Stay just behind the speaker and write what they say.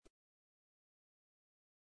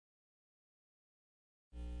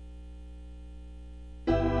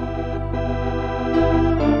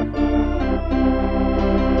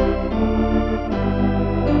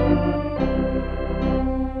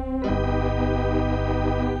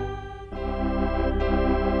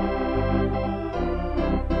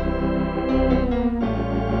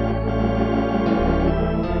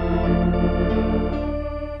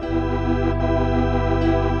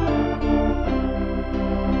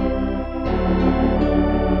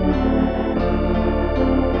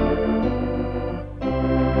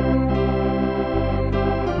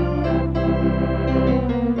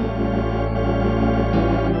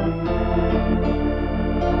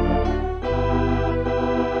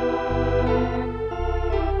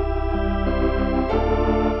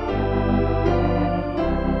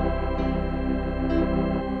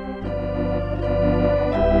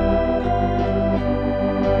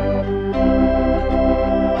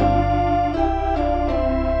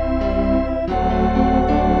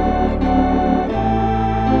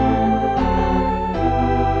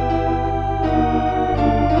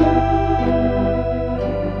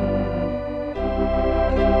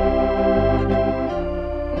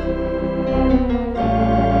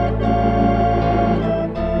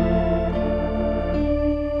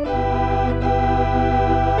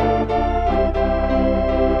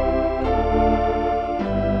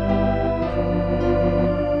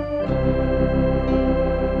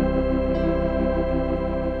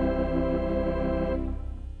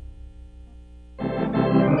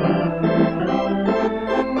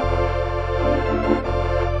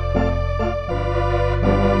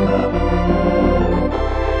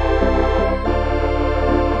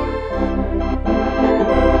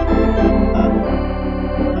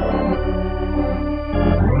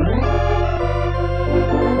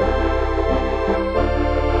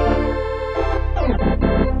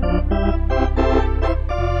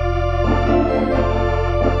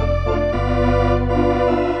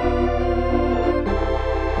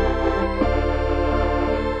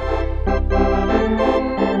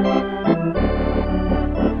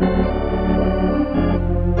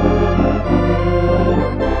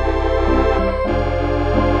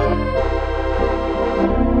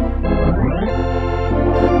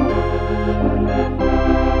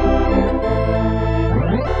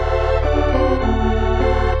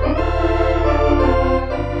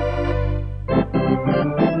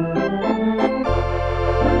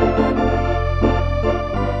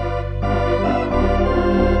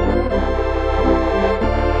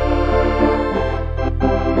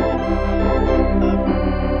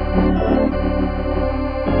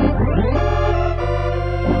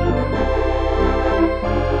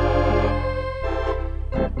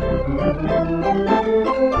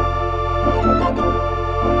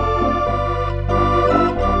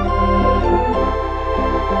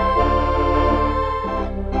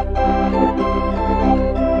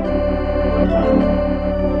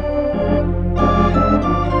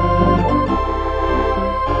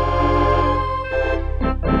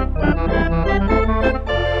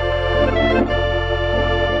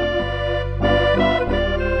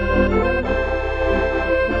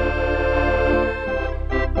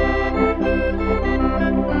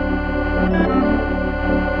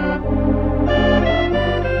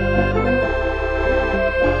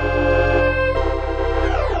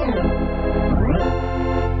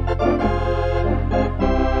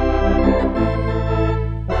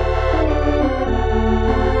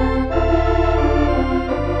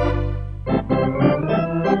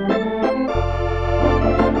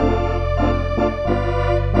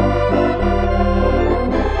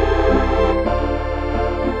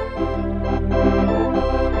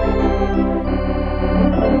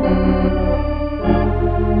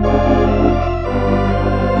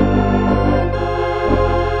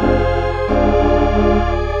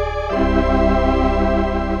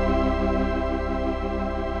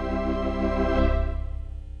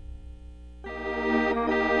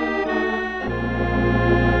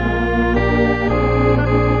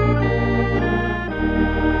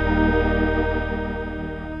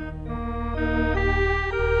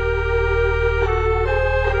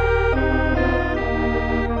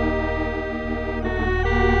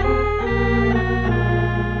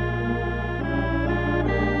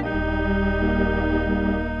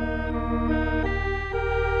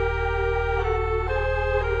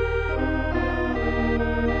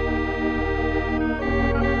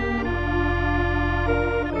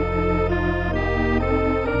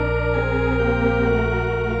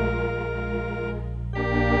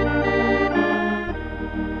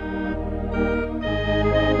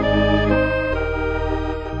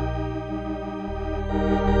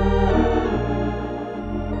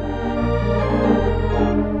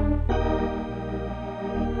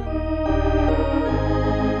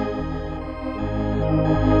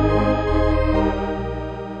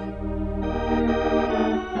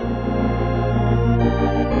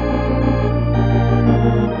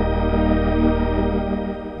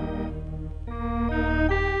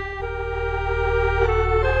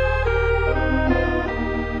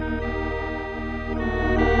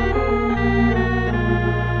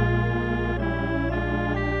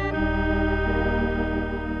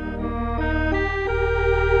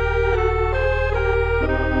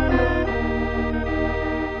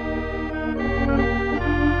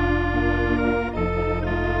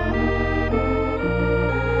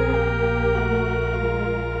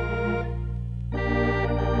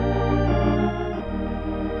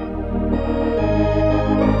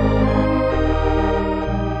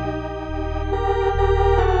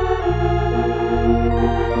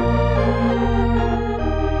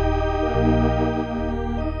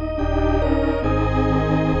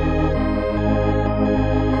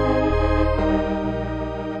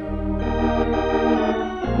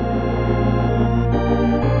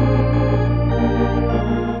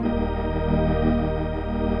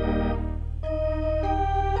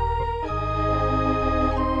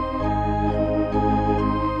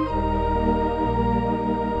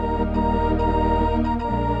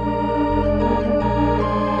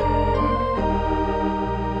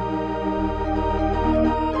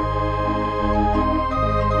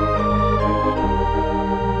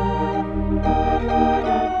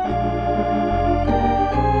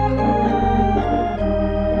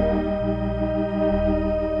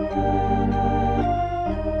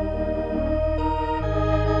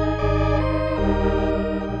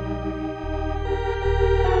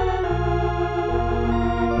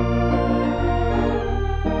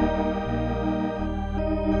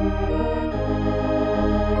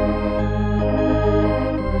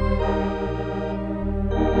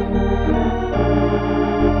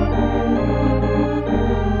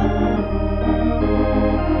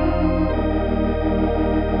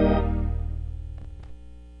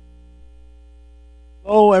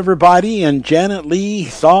Hello, everybody, and Janet Leigh,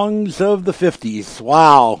 Songs of the 50s.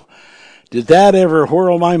 Wow, did that ever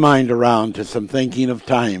whirl my mind around to some thinking of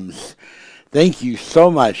times. Thank you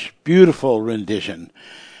so much. Beautiful rendition.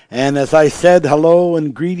 And as I said, hello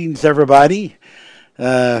and greetings, everybody.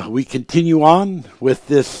 We continue on with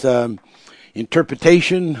this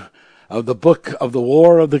interpretation of the book of the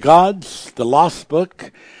War of the Gods, the Lost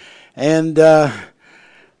Book, and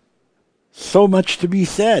so much to be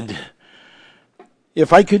said.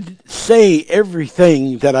 If I could say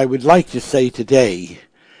everything that I would like to say today,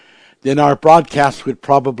 then our broadcast would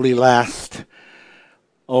probably last,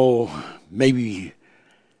 maybe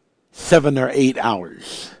 7 or 8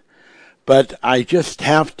 hours. But I just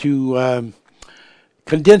have to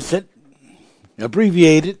condense it,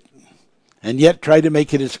 abbreviate it, and yet try to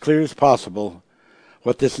make it as clear as possible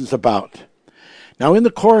what this is about. Now, in the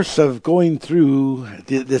course of going through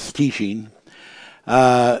this teaching,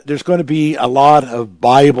 there's going to be a lot of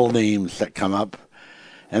Bible names that come up,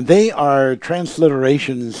 and they are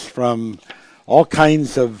transliterations from all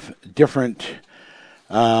kinds of different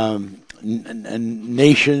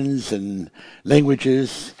nations and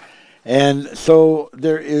languages, and so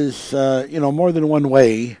there is, more than one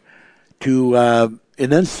way to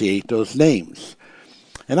enunciate those names.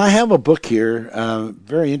 And I have a book here, a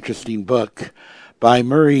very interesting book by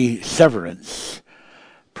Murray Severance,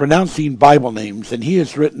 Pronouncing Bible Names, and he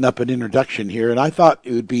has written up an introduction here, and I thought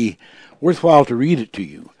it would be worthwhile to read it to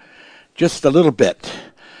you. Just a little bit.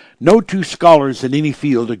 No two scholars in any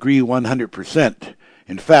field agree 100%.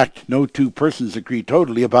 In fact, no two persons agree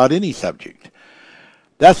totally about any subject.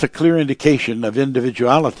 That's a clear indication of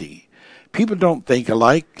individuality. People don't think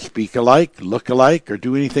alike, speak alike, look alike, or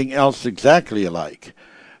do anything else exactly alike.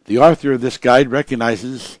 The author of this guide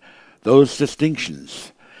recognizes those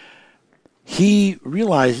distinctions. He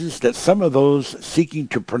realizes that some of those seeking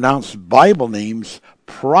to pronounce Bible names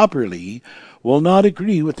properly will not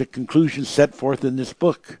agree with the conclusions set forth in this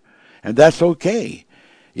book, and that's okay.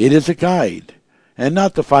 It is a guide, and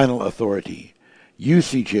not the final authority.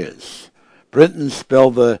 Usage is. Britons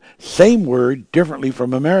spell the same word differently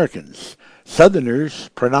from Americans. Southerners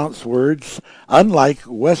pronounce words unlike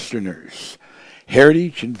Westerners.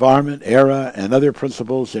 Heritage, environment, era, and other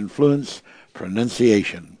principles influence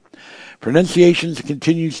pronunciation. Pronunciation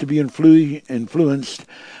continues to be influenced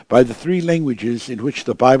by the three languages in which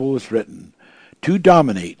the Bible was written. Two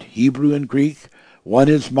dominate, Hebrew and Greek. One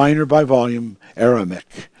is minor by volume,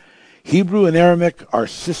 Aramaic. Hebrew and Aramaic are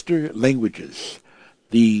sister languages.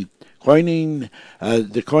 The Koine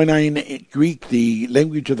Greek, the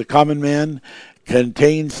language of the common man,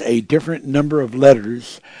 contains a different number of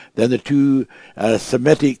letters than the two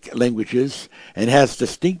Semitic languages and has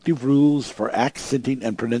distinctive rules for accenting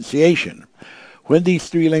and pronunciation. When these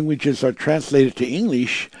three languages are translated to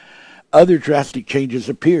English, other drastic changes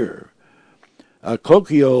appear.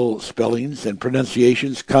 Colloquial spellings and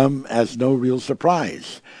pronunciations come as no real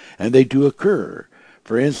surprise, and they do occur.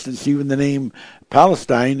 For instance, even the name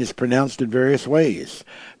Palestine is pronounced in various ways.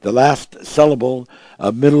 The last syllable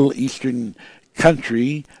of the Middle Eastern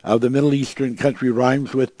country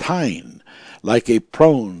rhymes with tine, like a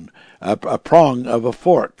prong of a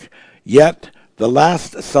fork. Yet the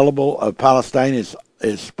last syllable of Palestine is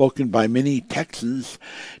spoken by many Texans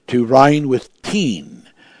to rhyme with teen.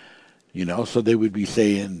 So they would be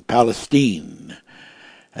saying Palestine.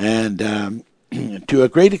 And to a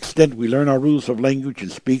great extent, we learn our rules of language and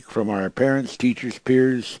speak from our parents, teachers,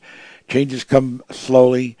 peers. Changes come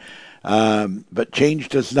slowly, but change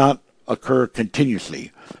does not occur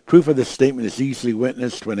continuously. Proof of this statement is easily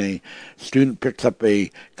witnessed when a student picks up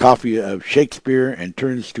a copy of Shakespeare and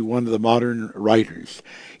turns to one of the modern writers.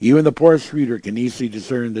 Even the poorest reader can easily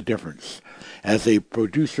discern the difference. As a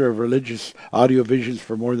producer of religious audiovisuals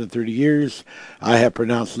for more than 30 years, I have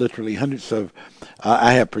produced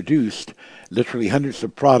literally hundreds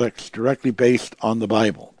of products directly based on the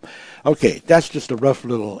Bible. Okay, that's just a rough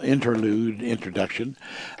little introduction.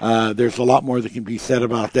 There's a lot more that can be said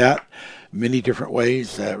about that, many different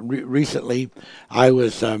ways. Recently, I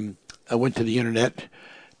went to the internet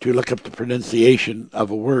to look up the pronunciation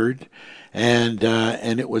of a word, and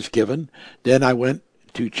it was given. Then I went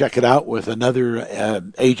to check it out with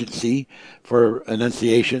another agency for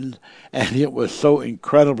enunciation, and it was so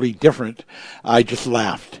incredibly different, I just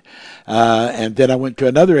laughed. And then I went to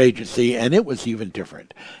another agency, and it was even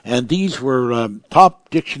different. And these were top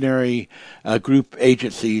dictionary group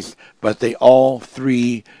agencies, but they all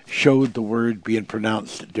three showed the word being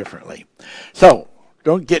pronounced differently. So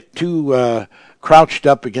don't get too crouched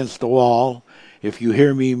up against the wall. If you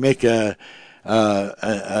hear me make a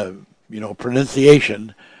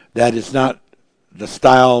pronunciation that is not the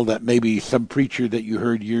style that maybe some preacher that you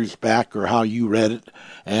heard years back, or how you read it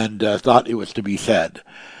and thought it was to be said.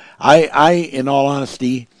 I, in all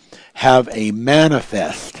honesty, have a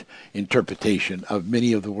manifest interpretation of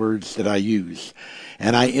many of the words that I use,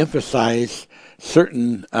 and I emphasize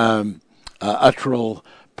certain utteral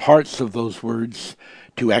parts of those words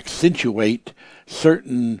to accentuate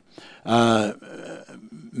certain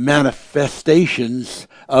manifestations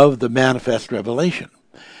of the manifest revelation.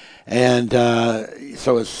 And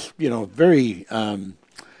so it's, very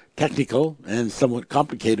technical and somewhat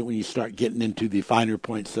complicated when you start getting into the finer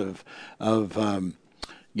points of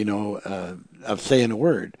saying a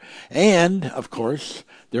word. And, of course,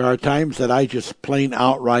 there are times that I just plain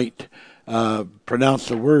outright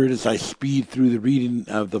pronounce a word as I speed through the reading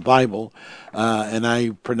of the Bible, and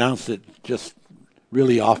I pronounce it just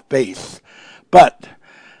really off base. But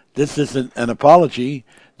this isn't an apology.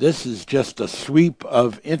 This is just a sweep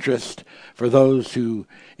of interest for those who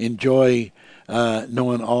enjoy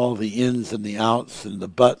knowing all the ins and the outs and the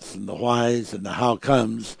buts and the whys and the how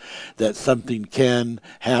comes that something can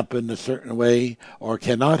happen a certain way or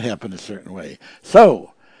cannot happen a certain way.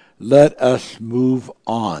 So, let us move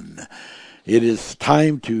on. It is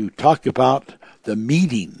time to talk about the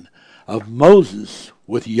meeting of Moses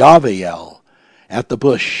with Yahweh at the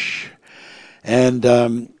bush. And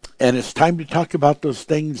it's time to talk about those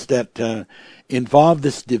things that involve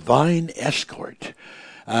this divine escort,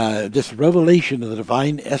 this revelation of the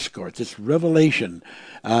divine escort, this revelation,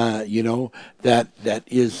 that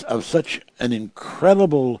is of such an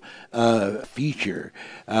incredible feature,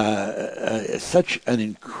 such an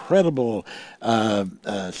incredible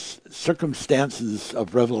circumstances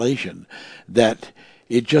of revelation that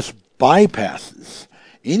it just bypasses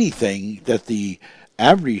anything that the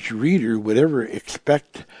average reader would ever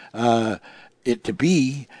expect it to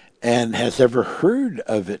be and has ever heard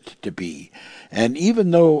of it to be. And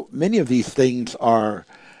even though many of these things are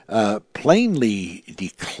plainly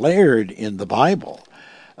declared in the Bible,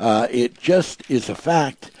 it just is a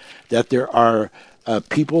fact that there are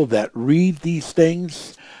people that read these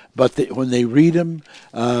things, but when they read them,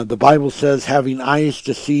 the Bible says, having eyes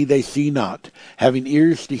to see, they see not. Having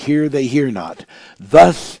ears to hear, they hear not.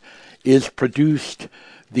 Thus is produced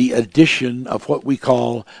the addition of what we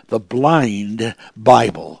call the blind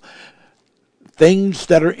Bible. Things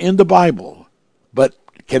that are in the Bible, but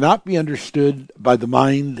cannot be understood by the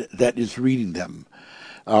mind that is reading them,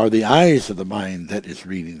 or the eyes of the mind that is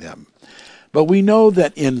reading them. But we know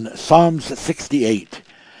that in Psalms 68,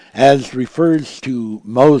 as refers to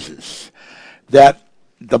Moses, that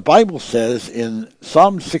the Bible says in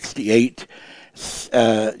Psalm 68,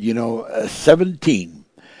 17,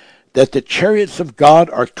 that the chariots of God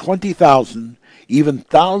are 20,000, even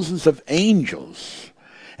thousands of angels.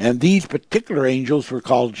 And these particular angels were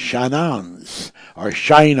called Shinons, or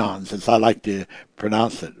Shinons, as I like to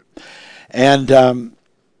pronounce it. And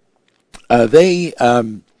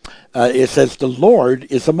it says, the Lord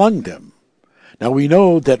is among them. Now we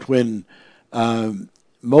know that when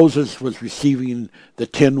Moses was receiving the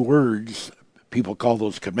 10 words, people call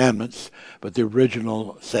those commandments, but the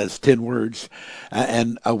original says 10 words,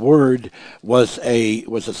 and a word was a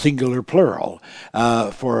singular plural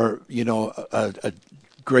for a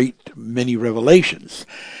great many revelations.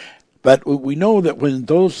 But we know that when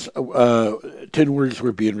those 10 words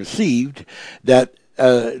were being received, that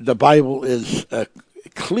the Bible is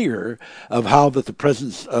clear of how that the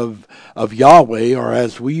presence of Yahweh, or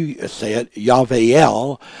as we say it,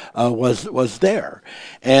 Yahweh, was there.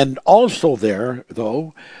 And also there,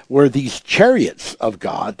 though, were these chariots of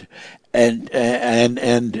God, and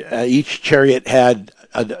each chariot had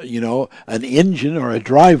an engine or a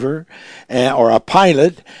driver or a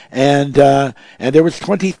pilot, and there was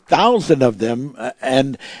 20,000 of them,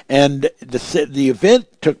 and the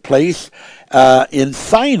event took place in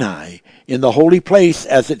Sinai, in the holy place,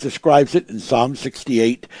 as it describes it in Psalm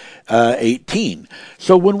 68, 18.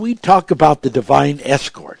 So when we talk about the divine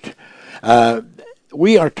escort,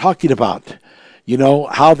 we are talking about,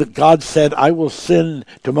 how that God said, I will send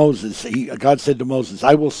to Moses. God said to Moses,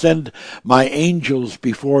 I will send my angels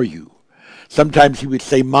before you. Sometimes he would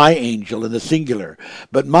say my angel in the singular,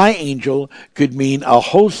 but my angel could mean a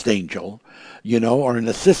host angel, or an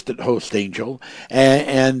assistant host angel,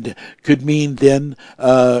 and could mean then,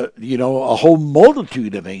 a whole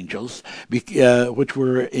multitude of angels, which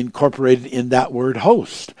were incorporated in that word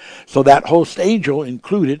host. So that host angel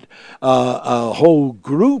included a whole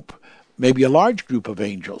group, maybe a large group of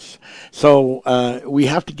angels. So we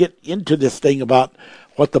have to get into this thing about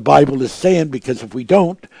what the Bible is saying, because if we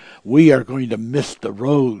don't, we are going to miss the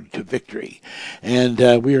road to victory.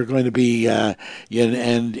 And we are going to be, and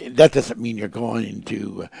that doesn't mean you're going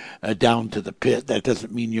to down to the pit. That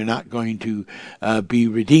doesn't mean you're not going to be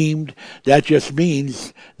redeemed. That just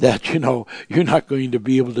means that, you're not going to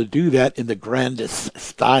be able to do that in the grandest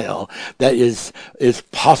style that is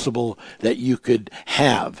possible that you could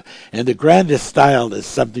have. And the grandest style is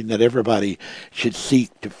something that everybody should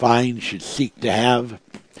seek to find, should seek to have,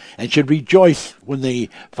 and should rejoice when they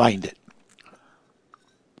find it.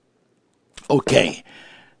 Okay,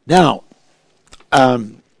 now,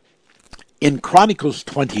 in Chronicles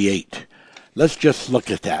 28, let's just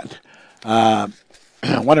look at that. I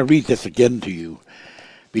want to read this again to you,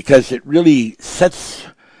 because it really sets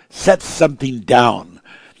something down.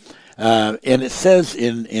 And it says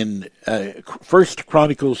in 1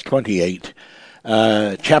 Chronicles 28,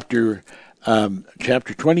 chapter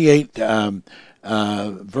 28,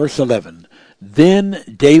 verse 11,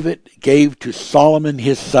 "Then David gave to Solomon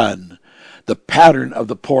his son the pattern of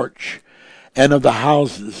the porch, and of the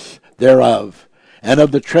houses thereof, and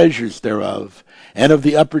of the treasures thereof, and of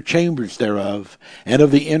the upper chambers thereof, and of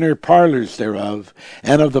the inner parlors thereof,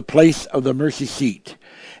 and of the place of the mercy seat,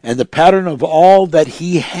 and the pattern of all that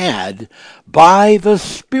he had by the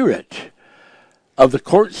Spirit of the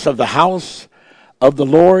courts of the house of the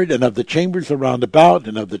Lord, and of the chambers around about,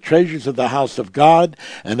 and of the treasures of the house of God,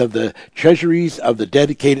 and of the treasuries of the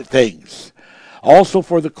dedicated things. Also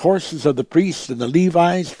for the courses of the priests and the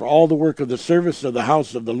Levites, for all the work of the service of the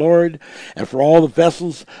house of the Lord, and for all the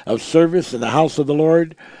vessels of service in the house of the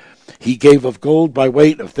Lord. He gave of gold by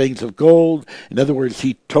weight of things of gold." In other words,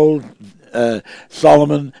 he told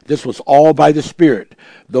Solomon this was all by the Spirit,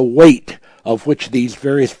 the weight of which these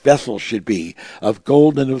various vessels should be, of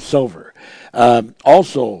gold and of silver.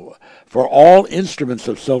 Also, for all instruments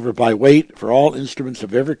of silver by weight, for all instruments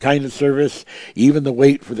of every kind of service, even the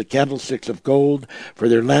weight for the candlesticks of gold, for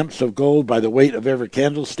their lamps of gold by the weight of every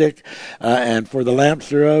candlestick, and for the lamps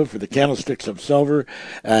thereof, for the candlesticks of silver,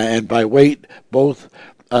 and by weight both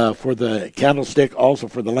for the candlestick, also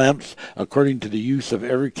for the lamps, according to the use of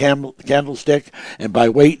every candlestick, and by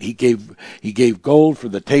weight he gave gold for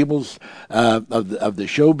the tables of the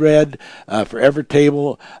showbread, for every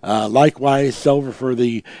table, likewise silver for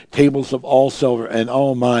the tables of all silver, and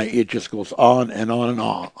oh my, it just goes on and on and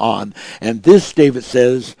on. And this, David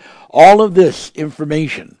says, all of this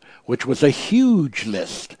information, which was a huge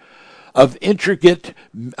list of intricate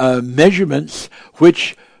measurements,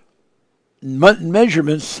 which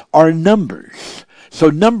measurements are numbers. So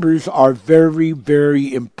numbers are very,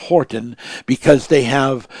 very important because they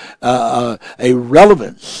have a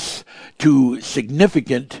relevance to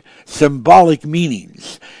significant symbolic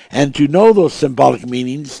meanings. And to know those symbolic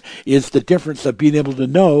meanings is the difference of being able to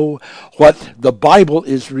know what the Bible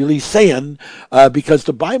is really saying, because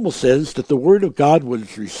the Bible says that the Word of God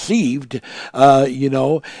was received,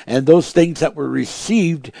 and those things that were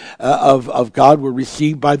received of God were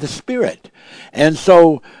received by the Spirit. And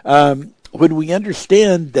so when we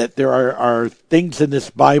understand that there are things in this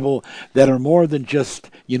Bible that are more than just,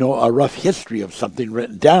 a rough history of something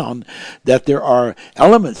written down, that there are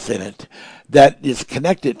elements in it that is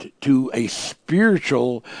connected to a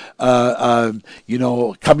spiritual,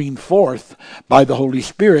 coming forth by the Holy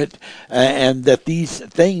Spirit, and that these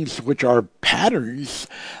things, which are patterns,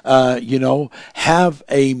 have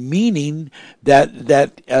a meaning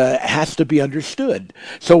that has to be understood.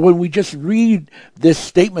 So when we just read this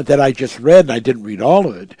statement that I just read, and I didn't read all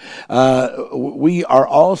of it, we are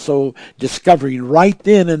also discovering right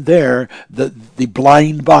then and there the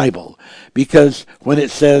blind Bible. Because when it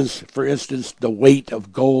says, for instance, the weight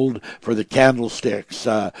of gold for the candlesticks,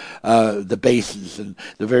 the bases and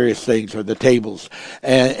the various things, or the tables,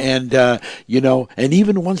 and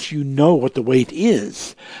even once you know what the weight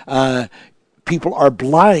is, people are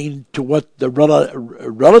blind to what the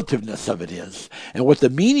relativeness of it is and what the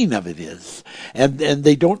meaning of it is. And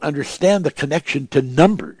they don't understand the connection to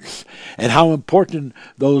numbers and how important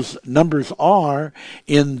those numbers are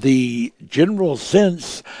in the general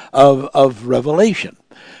sense of Revelation.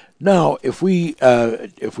 Now, if we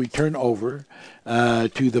turn over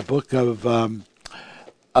to the book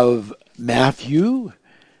of Matthew,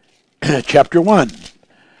 chapter 1.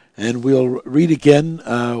 And we'll read again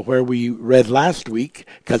where we read last week,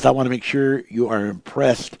 because I want to make sure you are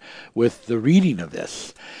impressed with the reading of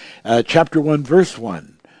this. Chapter 1, verse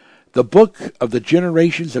 1. The book of the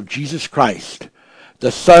generations of Jesus Christ,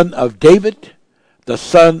 the son of David, the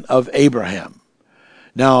son of Abraham.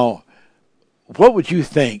 Now, what would you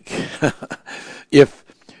think if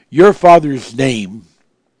your father's name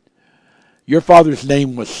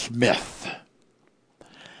was Smith?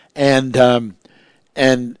 and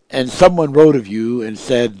and someone wrote of you and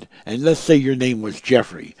said, and let's say your name was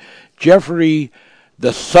Jeffrey, Jeffrey,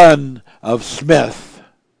 the son of Smith,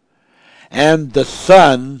 and the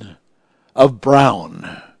son of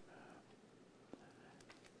Brown.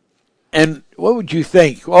 And what would you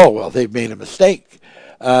think? Oh, well, they've made a mistake.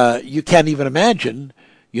 You can't even imagine,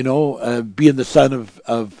 being the son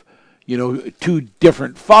of two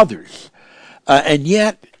different fathers. And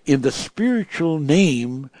yet, in the spiritual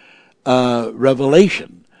name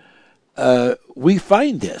revelation, we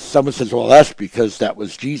find this. Someone says, well, that's because that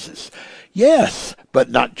was Jesus. Yes, but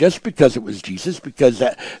not just because it was Jesus, because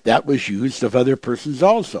that was used of other persons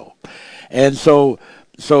also. And so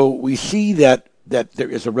we see that there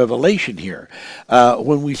is a revelation here.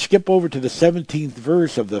 When we skip over to the 17th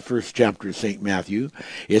verse of the first chapter of St. Matthew,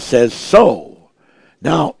 it says, so.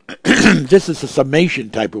 Now, this is a summation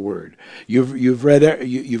type of word. You've read,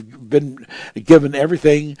 you've been given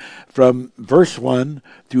everything from verse 1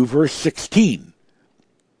 through verse 16.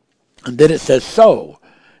 And then it says, so.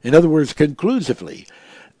 In other words, conclusively.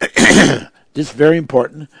 This is very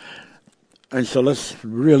important. And so let's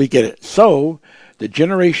really get it. So, the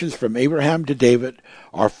generations from Abraham to David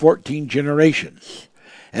are 14 generations.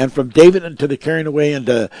 And from David unto the carrying away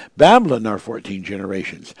into Babylon are 14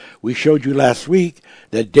 generations. We showed you last week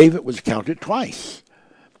that David was counted twice.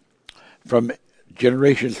 From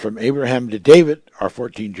generations from Abraham to David are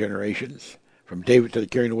 14 generations. From David to the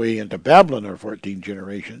carrying away into Babylon are 14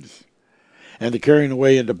 generations. And the carrying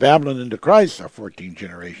away into Babylon into Christ are 14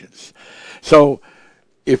 generations. So,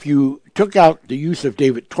 if you took out the use of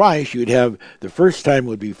David twice, you'd have the first time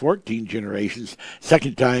would be 14 generations,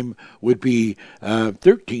 second time would be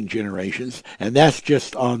 13 generations, and that's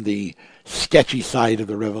just on the sketchy side of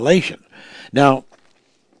the revelation. Now,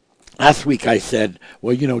 last week I said,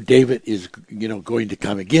 well, David is, going to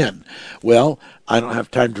come again. Well, I don't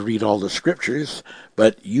have time to read all the scriptures,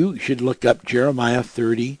 but you should look up Jeremiah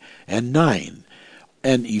 30 and 9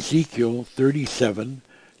 and Ezekiel 37,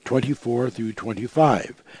 24 through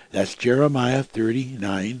 25. That's Jeremiah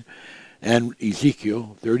 39 and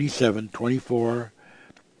Ezekiel 37, 24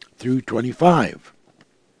 through 25.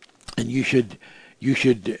 And you should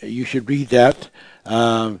read that,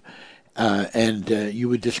 and you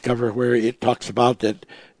would discover where it talks about that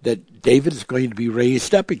David is going to be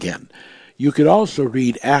raised up again. You could also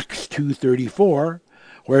read Acts 2:34,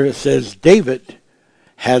 where it says David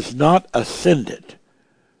has not ascended.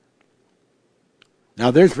 Now,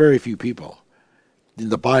 there's very few people in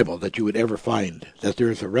the Bible that you would ever find that there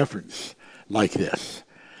is a reference like this.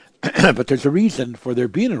 But there's a reason for there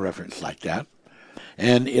being a reference like that.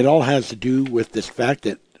 And it all has to do with this fact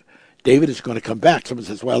that David is going to come back. Someone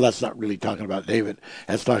says, well, that's not really talking about David.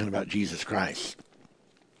 That's talking about Jesus Christ.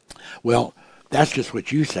 Well, that's just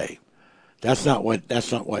what you say. That's not what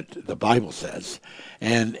the Bible says.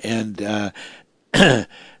 And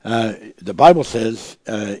the Bible says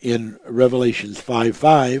in Revelations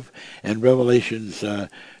 5:5 and Revelations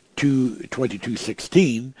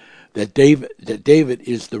 2:22-16 that David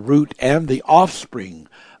is the root and the offspring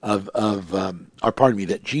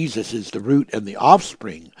that Jesus is the root and the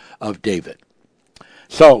offspring of David.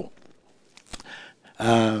 So,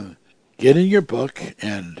 get in your book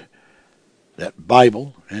and that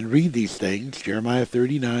Bible and read these things, Jeremiah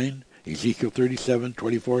 39, Ezekiel 37,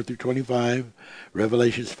 24 through 25,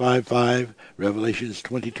 Revelations 5:5, Revelations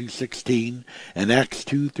 22:16, and Acts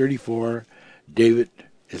 2:34, David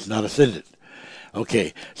is not ascended.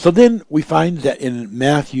 Okay, so then we find that in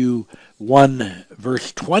Matthew 1,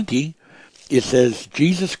 verse 20, it says,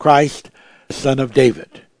 Jesus Christ, the son of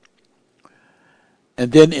David.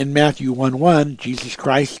 And then in Matthew 1:1, Jesus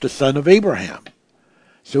Christ, the son of Abraham.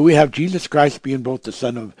 So we have Jesus Christ being both the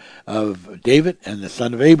son of David and the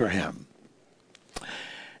son of Abraham.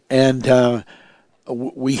 And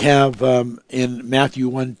we have in Matthew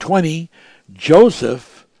 1:20,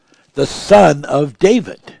 Joseph, the son of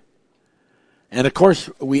David. And of course,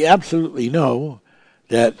 we absolutely know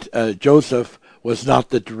that Joseph was not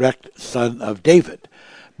the direct son of David.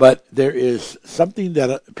 But there is something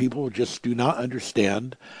that people just do not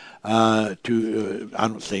understand. I'm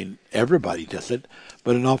not saying everybody does it,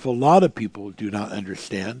 but an awful lot of people do not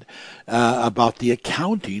understand about the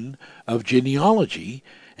accounting of genealogy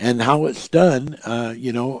and how it's done,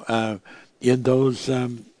 in those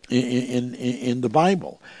in the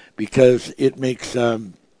Bible, because it makes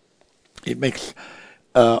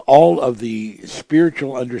all of the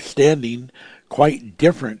spiritual understanding quite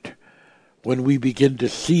different when we begin to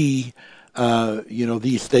see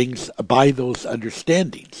these things by those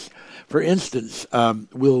understandings. For instance,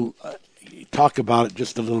 we'll talk about it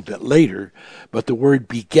just a little bit later, but the word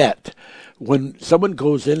beget. When someone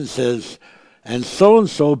goes in and says, and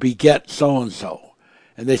so beget so-and-so,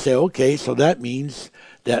 and they say, okay, so that means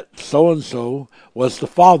that so-and-so was the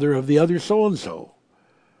father of the other so-and-so.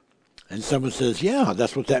 And someone says, yeah,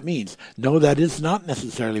 that's what that means. No, that is not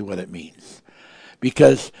necessarily what it means.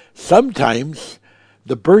 Because sometimes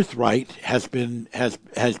the birthright has been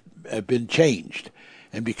changed.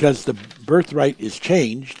 And because the birthright is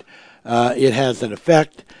changed, it has an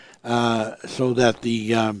effect so that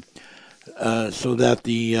the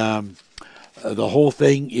whole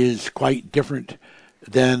thing is quite different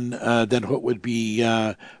than what would be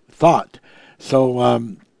thought.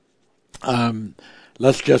 So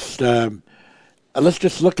let's just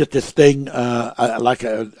look at this thing like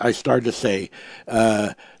I started to say,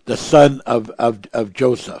 the son of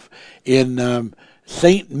Joseph in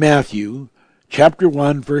Saint Matthew. Chapter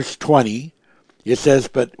 1, verse 20, it says,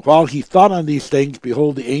 "But while he thought on these things,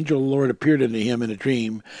 behold, the angel of the Lord appeared unto him in a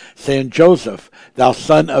dream, saying, Joseph, thou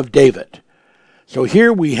son of David." So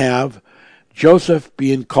here we have Joseph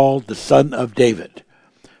being called the son of David.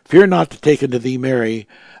 "Fear not to take unto thee Mary,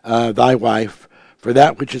 thy wife, for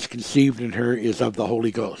that which is conceived in her is of the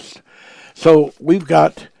Holy Ghost." So we've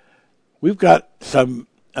got some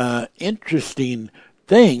interesting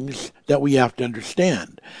things that we have to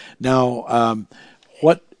understand. Now,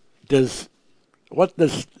 what does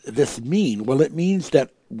this mean? Well, it means that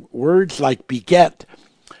words like beget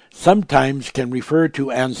sometimes can refer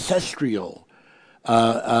to ancestral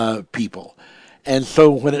people. And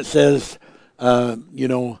so when it says,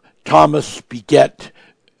 Thomas beget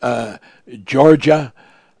Georgia,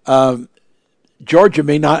 Georgia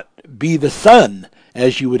may not be the son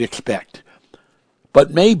as you would expect,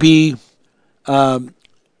 but may be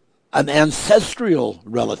an ancestral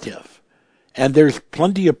relative. And there's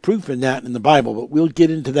plenty of proof in that in the Bible, but we'll get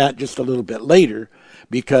into that just a little bit later,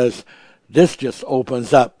 because this just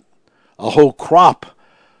opens up a whole crop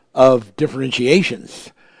of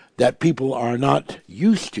differentiations that people are not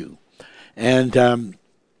used to. But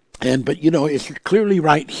it's clearly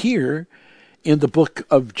right here in the book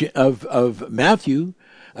of Matthew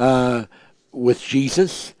with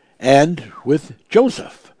Jesus and with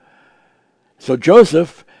Joseph. So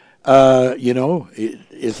Joseph,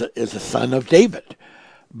 is a son of David,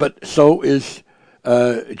 but so is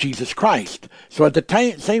Jesus Christ. So at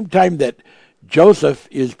the same time that Joseph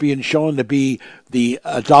is being shown to be the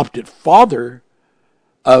adopted father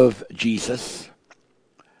of Jesus,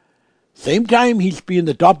 same time he's being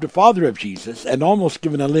the adopted father of Jesus and almost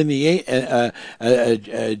given a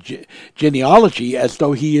genealogy as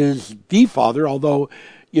though he is the father, although,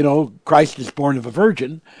 Christ is born of a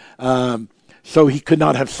virgin, so he could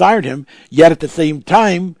not have sired him, yet at the same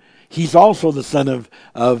time, he's also the son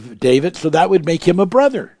of David, so that would make him a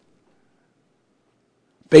brother,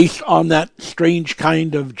 based on that strange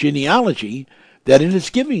kind of genealogy that it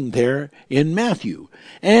is giving there in Matthew.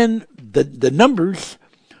 And the numbers,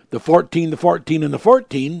 the 14, the 14, and the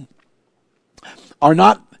 14, are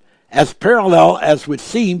not as parallel as would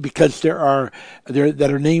seem, because there are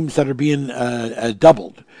names that are being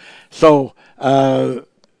doubled. So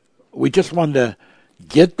we just wanted to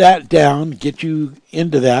get that down, get you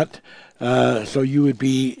into that, so you would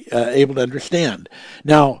be able to understand.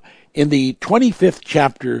 Now, in the 25th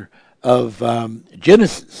chapter of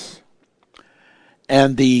Genesis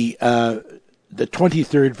and the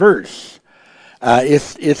 23rd verse,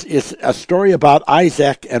 it's a story about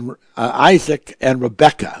Isaac and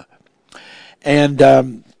Rebekah, and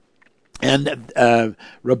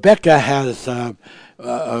Rebekah has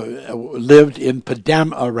lived in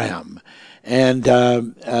Paddan Aram, and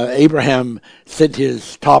Abraham sent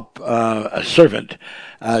his top servant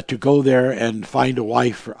to go there and find a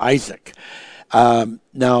wife for Isaac.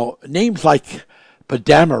 Now, names like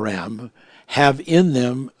Paddan Aram have in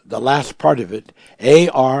them, the last part of it,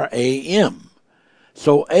 Aram.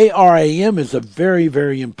 So Aram is a very,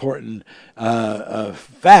 very important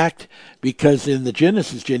fact, because in the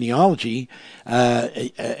Genesis genealogy, Aram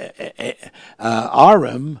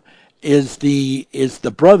is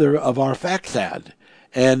the brother of Arphaxad.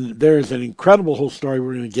 And there's an incredible whole story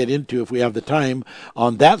we're going to get into, if we have the time,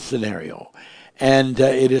 on that scenario. And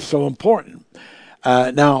it is so important.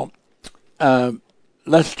 Now,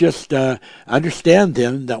 let's just understand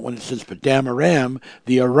then that when it says Paddan Aram,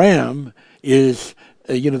 the Aram is,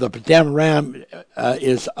 the Paddan Aram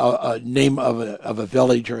is a name of a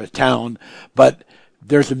village or a town, but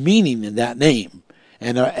there's a meaning in that name.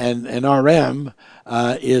 And Aram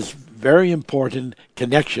is very important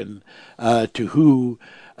connection to who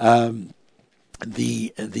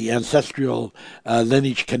the ancestral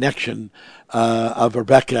lineage connection of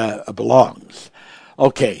Rebecca belongs.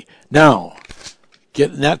 Okay, now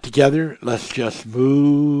getting that together, let's just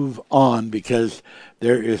move on because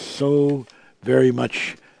there is so very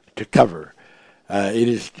much to cover.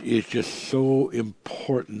 It's just so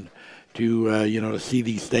important to to see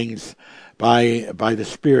these things by the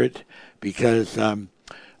Spirit, because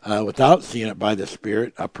without seeing it by the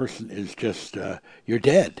Spirit, a person is just you're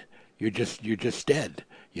dead. You're just dead.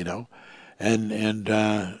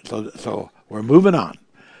 So we're moving on.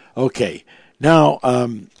 Okay, now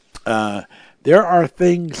there are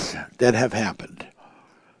things that have happened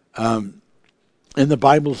in the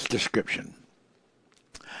Bible's description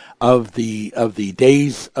of the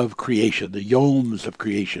days of creation, the yoms of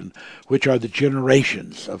creation, which are the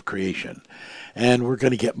generations of creation. And we're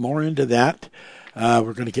going to get more into that.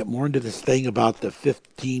 We're going to get more into this thing about the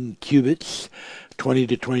 15 cubits, 20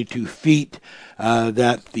 to 22 feet,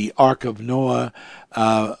 that the Ark of Noah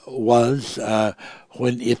was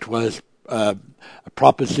when it was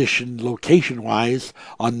propositioned location-wise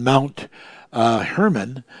on Mount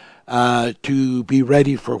Hermon to be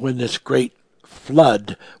ready for when this great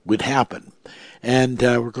flood would happen. And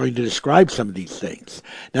we're going to describe some of these things.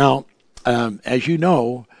 Now, as you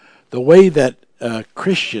know, the way that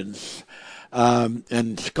Christians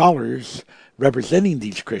and scholars representing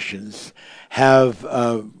these Christians have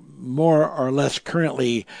more or less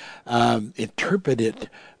currently interpreted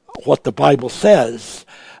what the Bible says,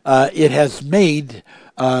 it has made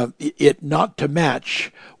it not to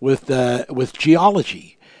match with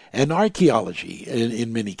geology and archaeology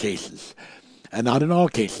in many cases. And not in all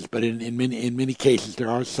cases, but in many cases, there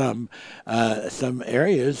are some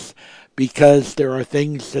areas, because there are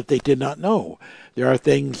things that they did not know. There are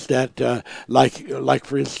things that, like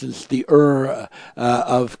for instance, the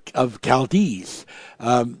of Chaldees.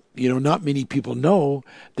 Not many people know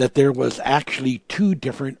that there was actually two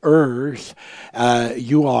different and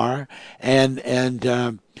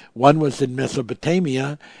one was in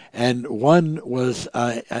Mesopotamia, and one was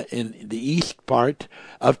in the east part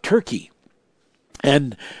of Turkey.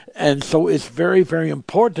 And so it's very, very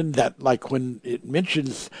important that, like, when it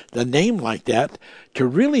mentions the name like that, to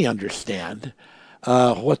really understand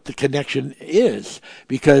what the connection is,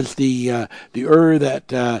 because the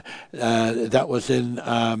that was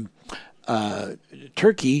in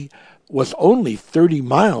Turkey was only 30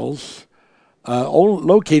 miles,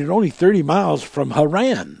 located only 30 miles from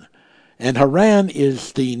Haran. And Haran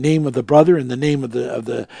is the name of the brother and the name of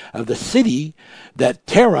the city that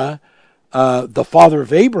Terah, the father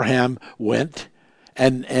of Abraham, went,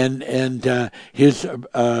 and his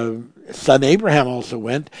son Abraham also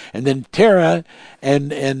went, and then Terah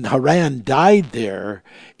and Haran died there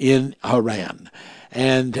in Haran,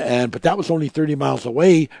 but that was only 30 miles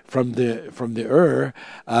away from the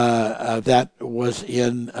that was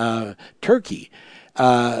in Turkey,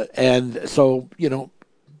 and so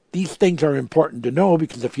these things are important to know,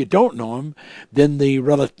 because if you don't know them, then the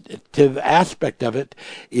relative aspect of it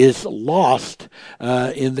is lost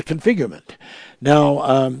in the configurement.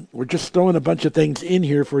 Now, we're just throwing a bunch of things in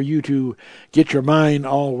here for you to get your mind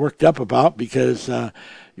all worked up about, because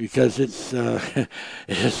it's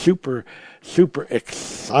it's super, super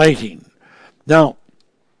exciting. Now,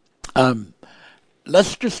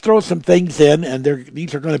 let's just throw some things in, and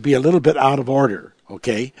these are going to be a little bit out of order,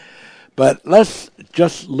 okay? But let's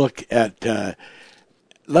just look at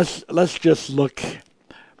let's just look,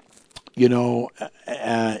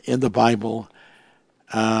 in the Bible.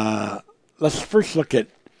 Let's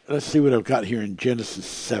see what I've got here in Genesis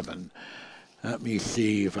 7. Let me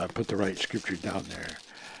see if I put the right scripture down there.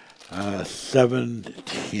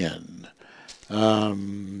 7:10.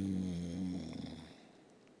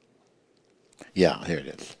 Yeah, here it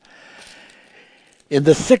is. In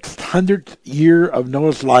the 600th year of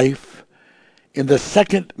Noah's life, in the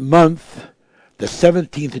second month, the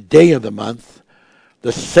 17th day of the month,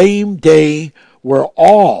 the same day were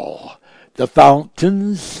all the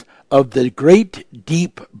fountains of the great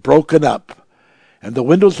deep broken up, and the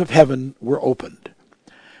windows of heaven were opened.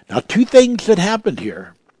 Now, two things that happened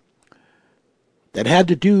here that had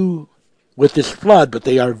to do with this flood, but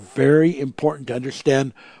they are very important to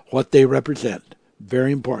understand what they represent.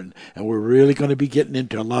 Very important. And we're really going to be getting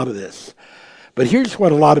into a lot of this. But here's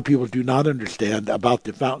what a lot of people do not understand about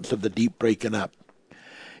the fountains of the deep breaking up.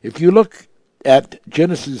 If you look at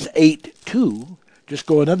Genesis 8:2, just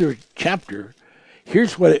go another chapter,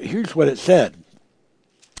 here's what it said.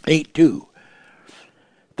 8:2.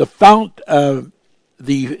 The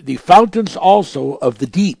fountains also of the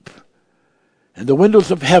deep and the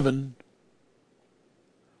windows of heaven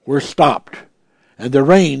were stopped, and the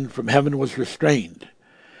rain from heaven was restrained.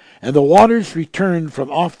 And the waters returned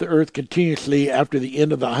from off the earth continuously after the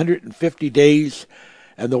end of the 150 days,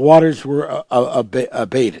 and the waters were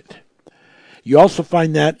abated. You also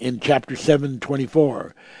find that in chapter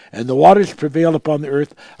 7:24. And the waters prevailed upon the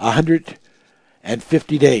earth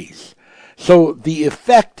 150 days. So the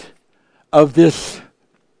effect of this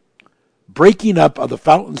breaking up of the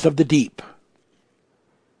fountains of the deep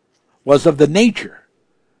was of the nature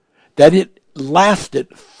that it lasted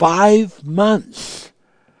 5 months.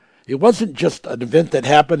 It wasn't just an event that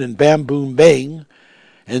happened and bam, boom, bang,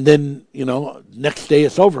 and then, next day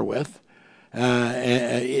it's over with.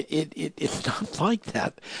 It's not like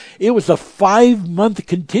that. It was a 5-month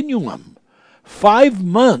continuum. 5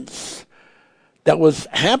 months that was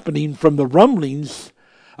happening from the rumblings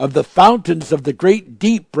of the fountains of the great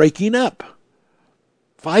deep breaking up.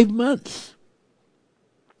 5 months.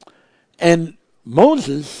 And Noah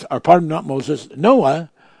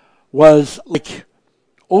was like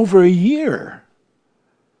over a year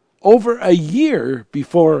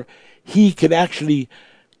before he could actually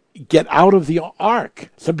get out of the ark.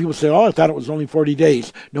 Some people say, I thought it was only 40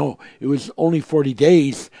 days. No, it was only 40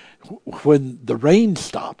 days when the rain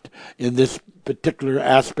stopped in this particular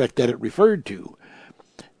aspect that it referred to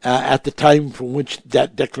at the time from which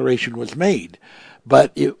that declaration was made.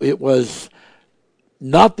 But it was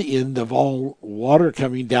not the end of all water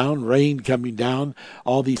coming down, rain coming down,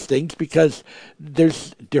 all these things, because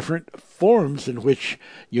there's different forms in which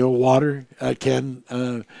water can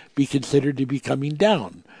be considered to be coming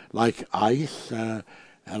down, like ice,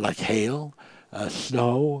 like hail,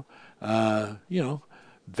 snow,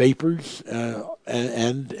 vapors,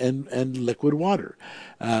 and liquid water.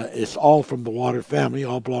 It's all from the water family.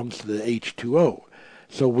 All belongs to the H2O.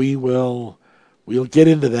 So we'll get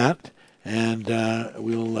into that. And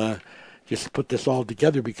we'll just put this all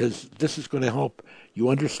together, because this is going to help you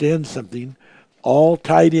understand something, all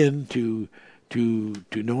tied in to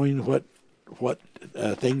knowing what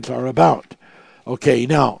things are about. Okay,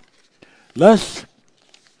 now let's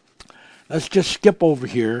just skip over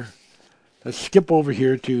here. Let's skip over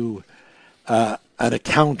here to an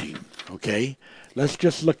accounting. Okay, let's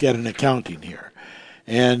just look at an accounting here,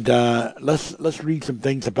 and let's read some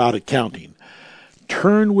things about accounting.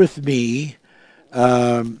 Turn with me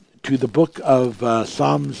to the book of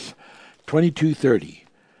Psalms 22:30.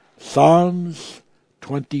 Psalms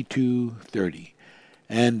 22:30,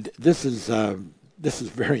 and this is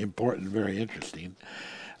very important, very interesting.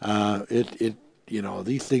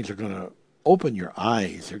 These things are going to open your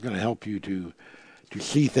eyes. They're going to help you to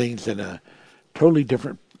see things in a totally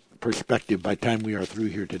different perspective by the time we are through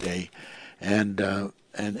here today, and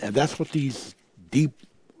that's what these deep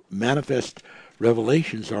manifest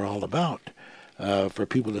revelations are all about, for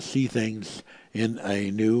people to see things in a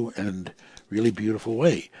new and really beautiful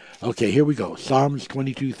way. Okay, here we go. Psalms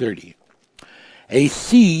 22:30. A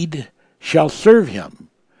seed shall serve him.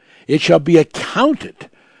 It shall be accounted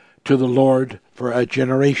to the Lord for a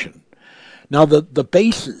generation. Now, the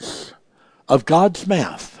basis of God's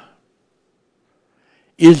math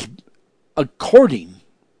is according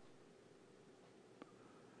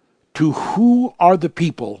to who are the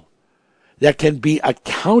people that can be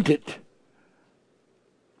accounted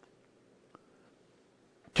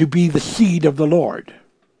to be the seed of the Lord.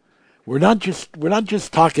 We're not just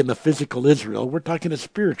talking the physical Israel, we're talking a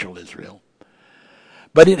spiritual Israel.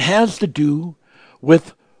 But it has to do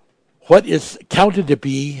with what is counted to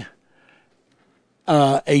be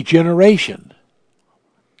a generation.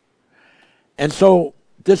 And so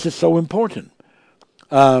this is so important.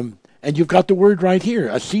 And you've got the word right here.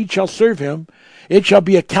 A seed shall serve him. It shall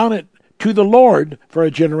be accounted to the Lord for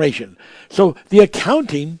a generation. So the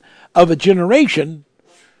accounting of a generation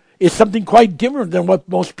is something quite different than what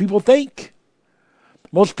most people think.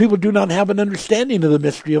 Most people do not have an understanding of the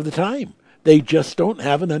mystery of the time. They just don't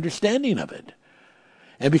have an understanding of it.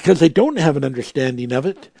 And because they don't have an understanding of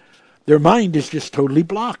it, their mind is just totally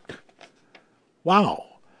blocked.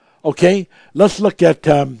 Wow. Okay, let's look at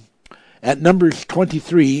Numbers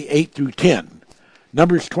 23, 8 through 10.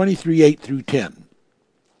 Numbers 23, 8 through 10.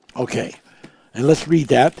 Okay, and let's read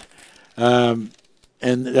that.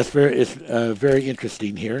 And that's very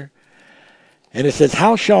interesting here. And it says,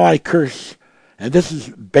 how shall I curse? And this is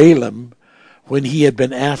Balaam, when he had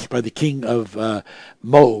been asked by the king of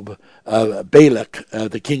Moab, Balak,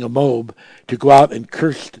 the king of Moab, to go out and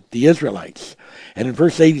curse the Israelites. And in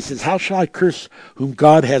verse 8 he says, how shall I curse whom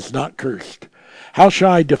God has not cursed? How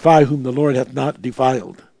shall I defy whom the Lord hath not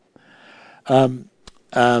defiled? For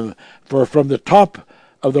from the top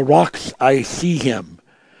of the rocks I see him.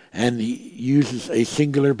 And he uses a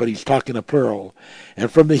singular, but he's talking a plural.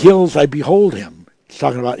 And from the hills I behold him. He's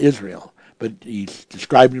talking about Israel, but he's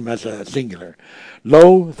describing them as a singular.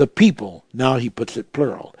 Lo, the people, now he puts it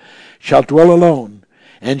plural, shall dwell alone,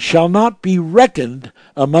 and shall not be reckoned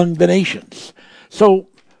among the nations. So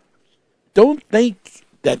don't think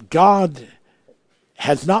that God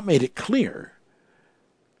has not made it clear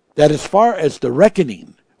that as far as the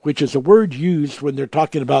reckoning, which is a word used when they're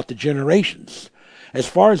talking about the generations, as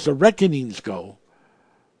far as the reckonings go,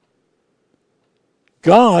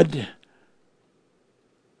 God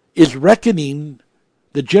is reckoning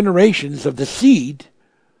the generations of the seed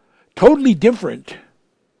totally different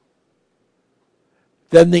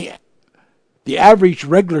than the average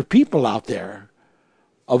regular people out there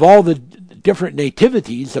of all the different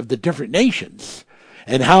nativities of the different nations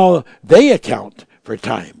and how they account for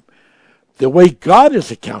time. The way God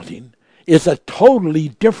is accounting is a totally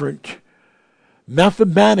different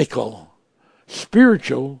mathematical,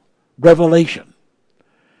 spiritual revelation.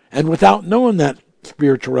 And without knowing that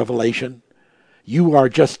spiritual revelation, you are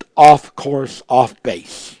just off course, off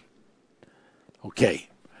base. Okay,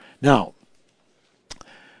 now,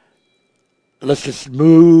 let's just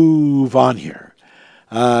move on here.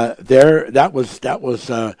 That was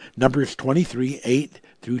Numbers 23, 8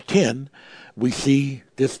 through 10. We see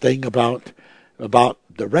this thing about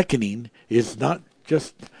the reckoning is not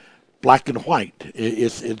just black and white. There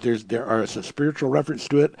is a spiritual reference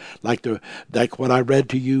to it, like what I read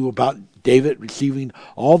to you about David receiving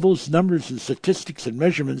all those numbers and statistics and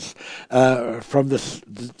measurements from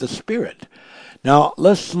the Spirit. Now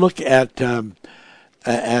let's look at the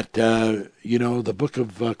book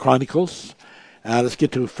of Chronicles. Let's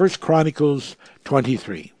get to 1 Chronicles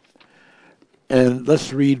 23, and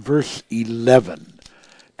let's read verse 11,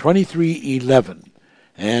 23:11.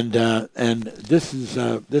 And this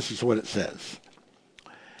is what it says.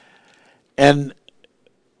 And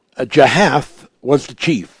Jahath was the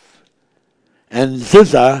chief, and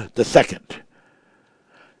Ziza the second.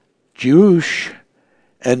 Jeush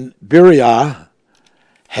and Beriah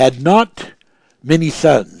had not many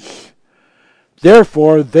sons.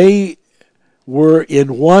 Therefore they were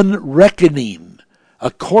in one reckoning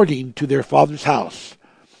according to their father's house.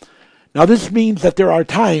 Now this means that there are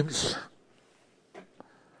times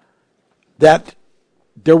that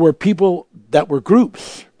there were people that were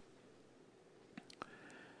groups.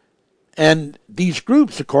 And these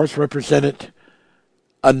groups, of course, represented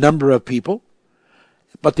a number of people,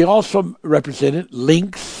 but they also represented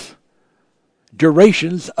lengths,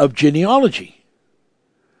 durations of genealogy.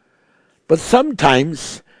 But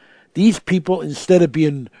sometimes these people, instead of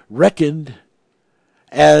being reckoned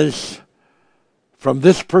as from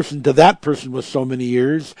this person to that person was so many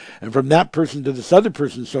years, and from that person to this other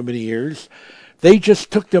person so many years, they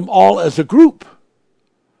just took them all as a group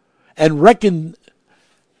and reckoned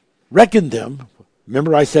them.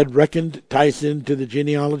 Remember I said reckoned ties into the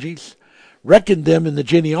genealogies? Reckoned them in the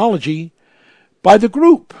genealogy by the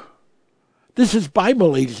group. This is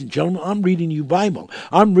Bible, ladies and gentlemen. I'm reading you Bible.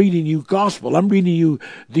 I'm reading you gospel. I'm reading you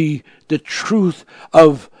the truth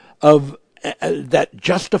of that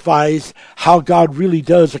justifies how God really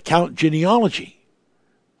does account genealogy.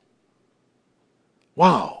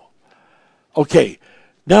 Wow. Okay,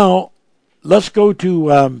 now let's go to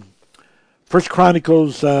 1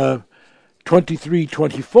 Chronicles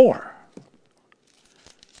 23:24.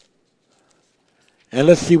 And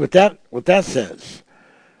let's see what that says.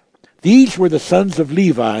 These were the sons of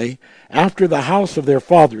Levi after the house of their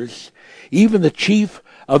fathers, even the chief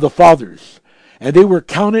of the fathers. And they were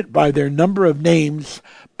counted by their number of names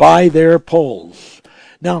by their polls.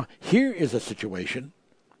 Now, here is a situation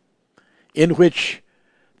in which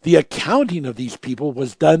the accounting of these people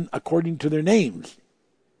was done according to their names.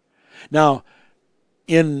 Now,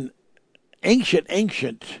 in ancient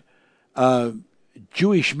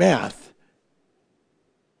Jewish math,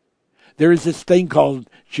 there is this thing called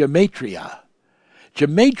gematria.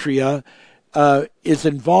 Gematria is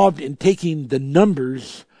involved in taking the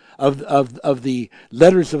numbers of the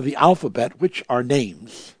letters of the alphabet, which are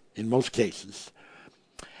names in most cases,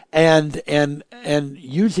 and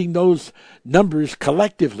using those numbers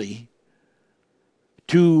collectively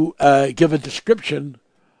to give a description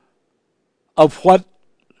of what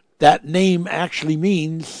that name actually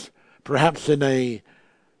means, perhaps in a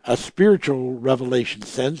spiritual revelation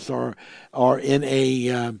sense, or in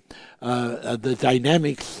the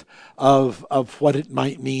dynamics of what it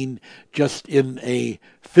might mean just in a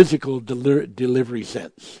physical delivery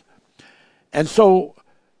sense. And so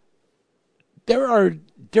there are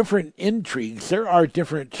different intrigues, there are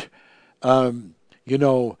different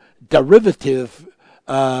derivative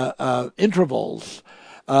intervals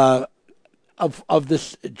of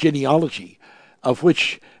this genealogy. of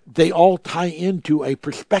which they all tie into a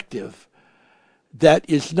perspective that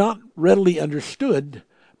is not readily understood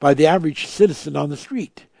by the average citizen on the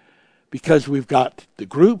street. Because we've got the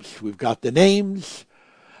groups, we've got the names,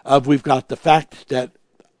 we've got the fact that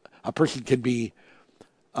a person can be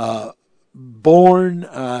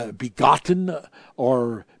born, begotten,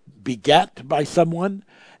 or begat by someone,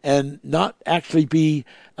 and not actually be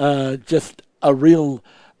just a real,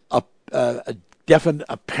 a definite,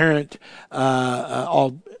 apparent,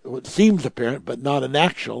 all what seems apparent, but not an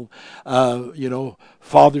actual,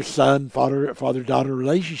 father-son, father-daughter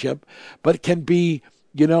relationship, but can be,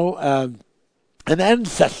 an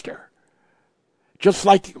ancestor. Just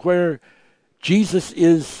like where Jesus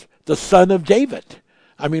is the son of David.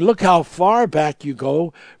 I mean, look how far back you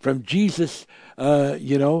go from Jesus,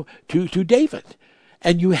 to David.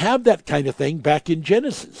 And you have that kind of thing back in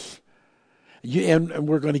Genesis. And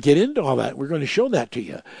we're going to get into all that. We're going to show that to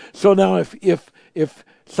you. So now if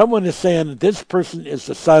someone is saying this person is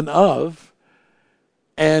the son of,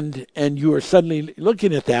 and you are suddenly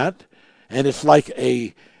looking at that, and it's like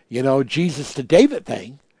a, Jesus to David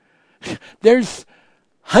thing, there's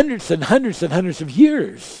hundreds and hundreds and hundreds of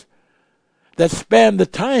years that span the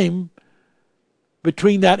time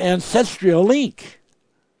between that ancestral link.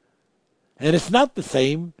 And it's not the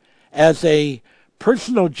same as a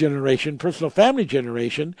personal generation, personal family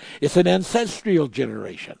generation. It's an ancestral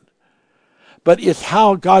generation. But it's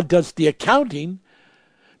how God does the accounting,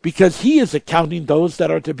 because he is accounting those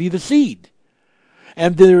that are to be the seed.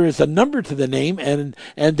 And there is a number to the name, and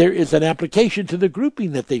there is an application to the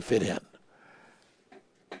grouping that they fit in.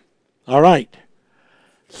 All right.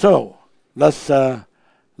 So let's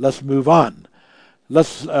move on.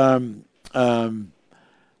 Let's look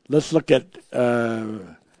at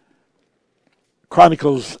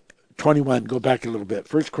Chronicles 21. Go back a little bit.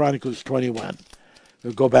 First Chronicles 21.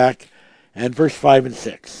 We'll go back, and verse 5 and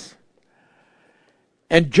 6.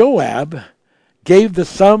 And Joab gave the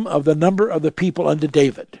sum of the number of the people unto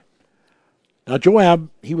David. Now Joab,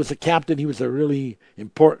 he was a captain. He was a really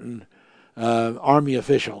important army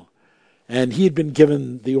official. And he had been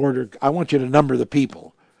given the order, I want you to number the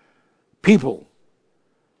people. People,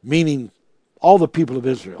 meaning all the people of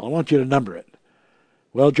Israel. I want you to number it.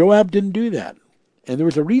 Well, Joab didn't do that. And there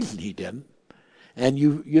was a reason he didn't. And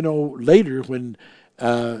later when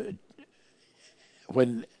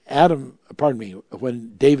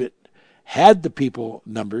David had the people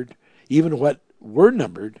numbered, even what were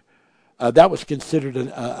numbered, that was considered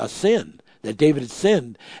a sin, that David had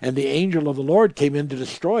sinned, and the angel of the Lord came in to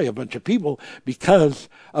destroy a bunch of people because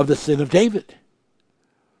of the sin of David.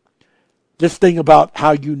 This thing about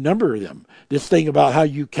how you number them, this thing about how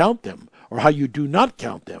you count them, or how you do not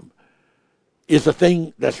count them, is a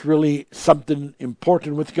thing that's really something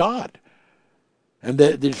important with God. And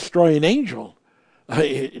the destroying angel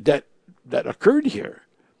that occurred here.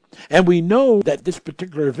 And we know that this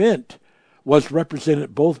particular event was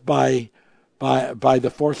represented both by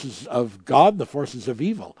the forces of God and the forces of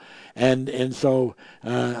evil. And so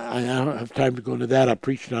I don't have time to go into that. I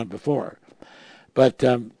preached on it before. But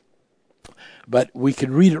we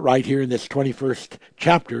can read it right here in this 21st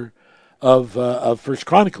chapter of First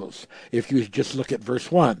Chronicles, if you just look at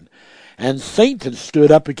verse 1. And Satan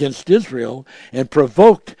stood up against Israel and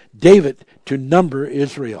provoked David to number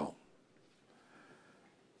Israel.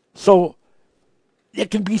 So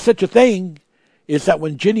it can be such a thing, is that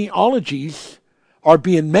when genealogies are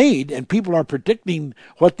being made and people are predicting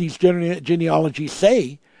what these genealogies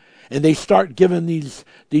say, and they start giving these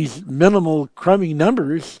minimal crummy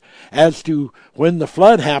numbers as to when the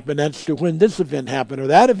flood happened, as to when this event happened or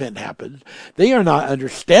that event happened, they are not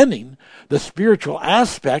understanding the spiritual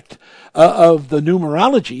aspect of the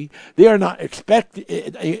numerology. They are not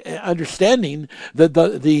understanding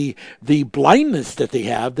the blindness that they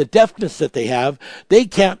have, the deafness that they have. They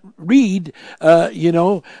can't read,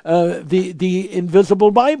 the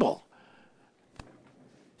invisible Bible.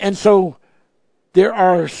 And so there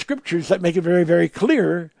are scriptures that make it very, very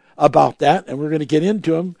clear about that, and we're going to get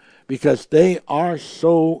into them because they are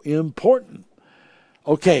so important.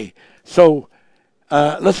 Okay, so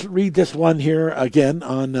let's read this one here again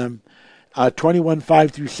on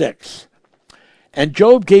 21:5 through 6. And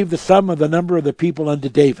Job gave the sum of the number of the people unto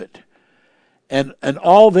David, and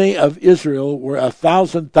all they of Israel were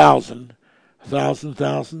 1,000,000.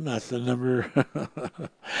 1,000,000, that's the number.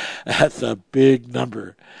 That's a big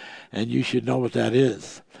number. And you should know what that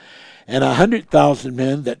is. And 100,000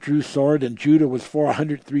 men that drew sword, and Judah was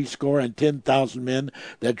 460 men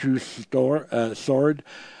that drew sword.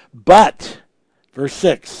 But, verse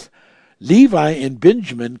 6, Levi and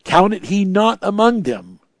Benjamin counted he not among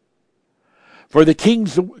them. For the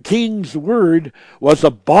king's word was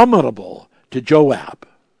abominable to Joab.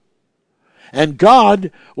 And God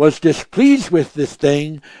was displeased with this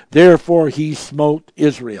thing, therefore he smote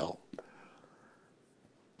Israel.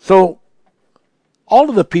 So, all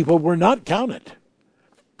of the people were not counted.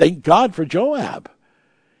 Thank God for Joab.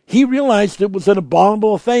 He realized it was an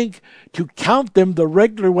abominable thing to count them the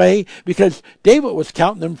regular way, because David was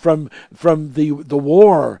counting them from the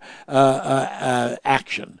war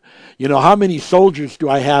action. You know, how many soldiers do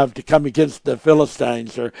I have to come against the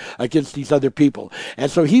Philistines or against these other people?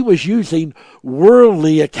 And so he was using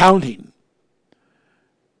worldly accounting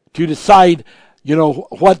to decide, you know,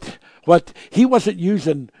 what he wasn't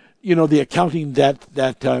using, you know, the accounting that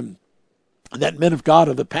men of God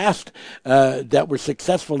of the past that were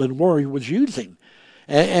successful in war he was using.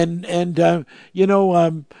 And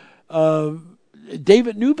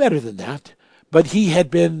David knew better than that, but he had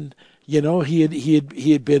been, you know, he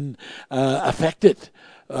had been affected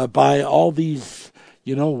by all these,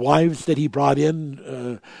 you know, wives that he brought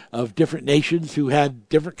in of different nations who had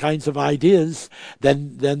different kinds of ideas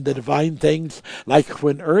than the divine things, like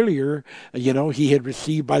when earlier, you know, he had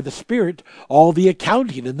received by the Spirit all the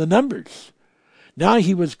accounting and the numbers. Now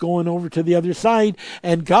he was going over to the other side,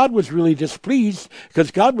 and God was really displeased,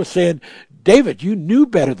 because God was saying, David, you knew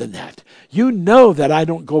better than that. You know that I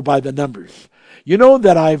don't go by the numbers. You know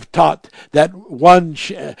that I've taught that one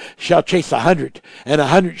shall chase 100, and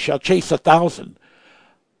 100 shall chase 1,000.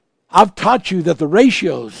 I've taught you that the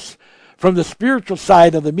ratios from the spiritual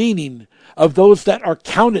side of the meaning of those that are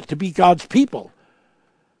counted to be God's people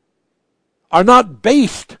are not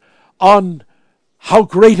based on how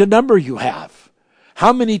great a number you have.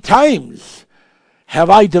 How many times have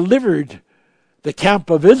I delivered the camp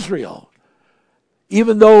of Israel,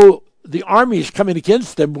 even though the armies coming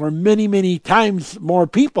against them were many, many times more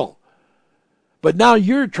people? But now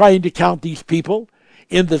you're trying to count these people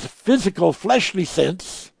in the physical, fleshly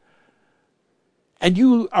sense, and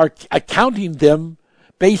you are accounting them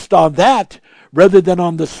based on that rather than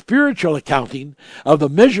on the spiritual accounting of the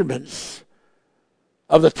measurements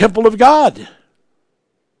of the temple of God.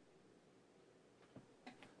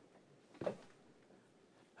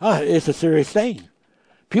 It's a serious thing.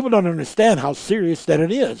 People don't understand how serious that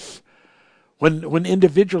it is when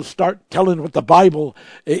individuals start telling what the Bible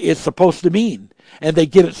is supposed to mean, and they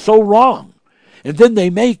get it so wrong. And then they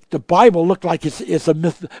make the Bible look like it's a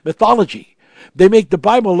mythology. They make the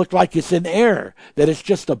Bible look like it's in error, that it's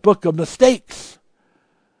just a book of mistakes.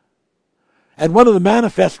 And one of the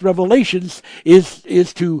manifest revelations is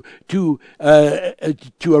to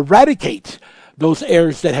eradicate those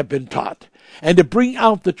errors that have been taught, and to bring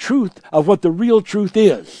out the truth of what the real truth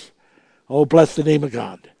is. Oh, bless the name of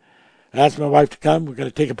God. I asked my wife to come. We're going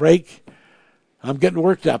to take a break. I'm getting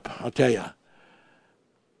worked up, I'll tell you.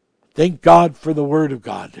 Thank God for the Word of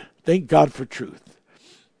God. Thank God for truth.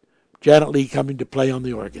 Janet Lee coming to play on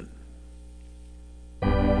the organ.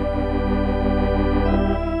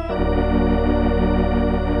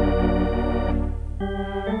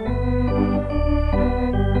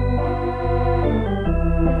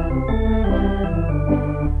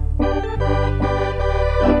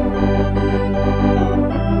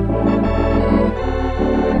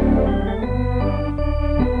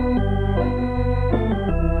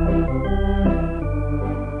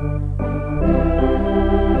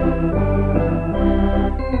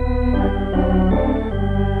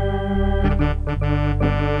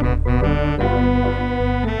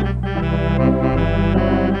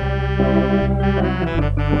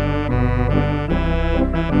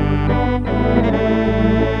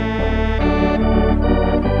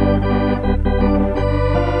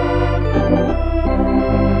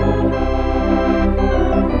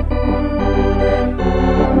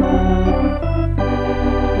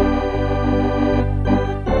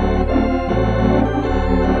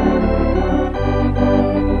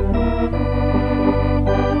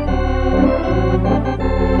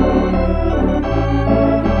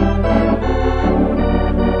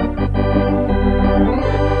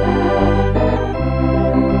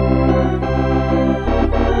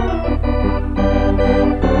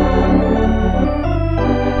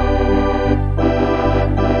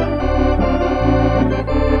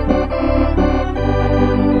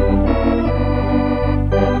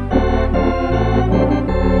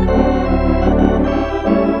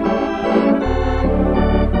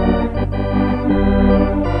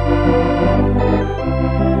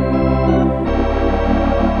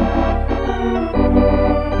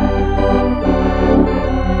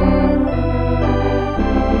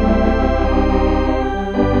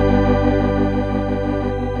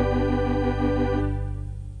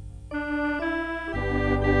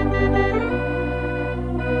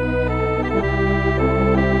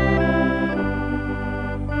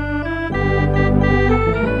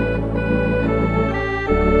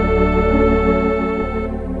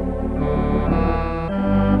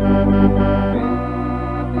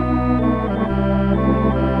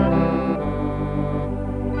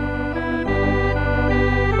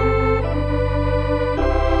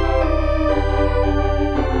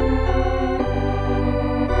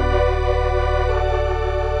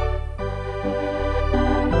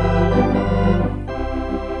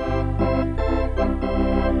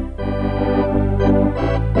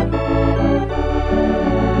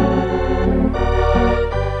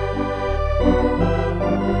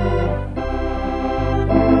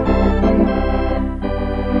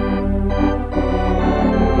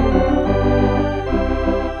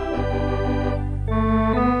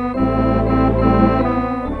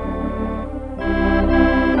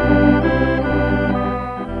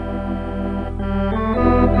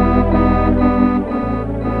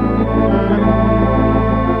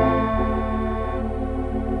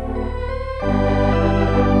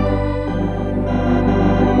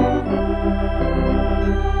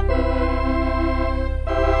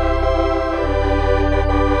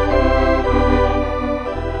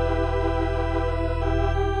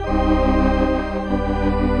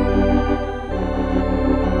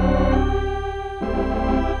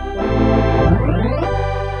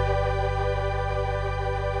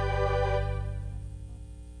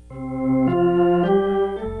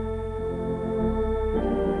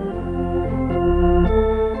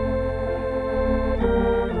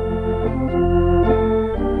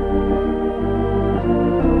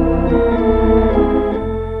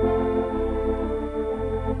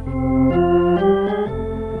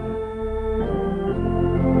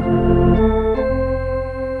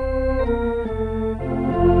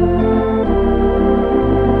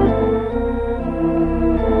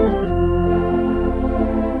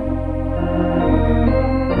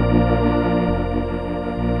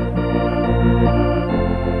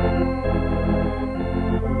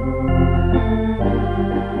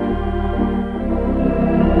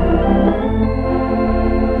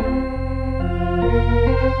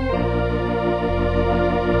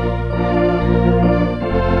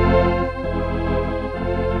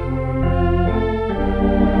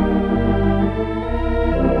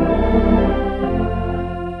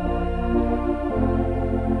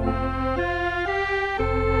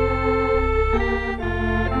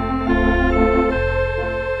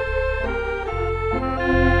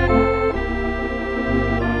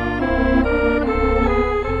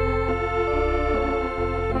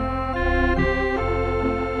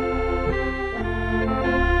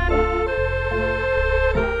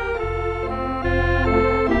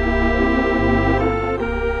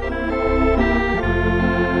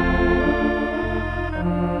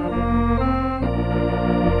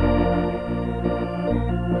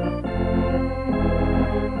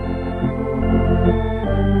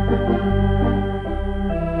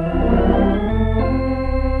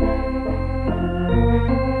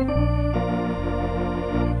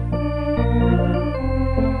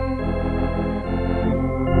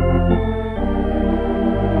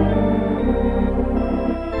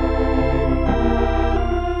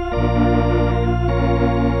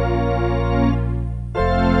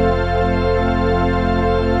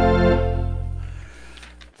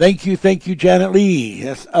 Thank you, Janet Lee.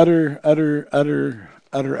 That's utter.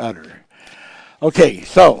 Okay,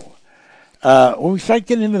 so when we start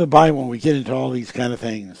getting into the Bible, when we get into all these kind of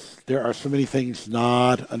things, there are so many things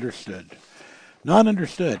not understood. Not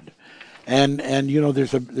understood. And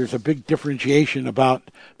there's a big differentiation about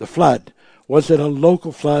the flood. Was it a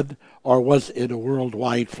local flood or was it a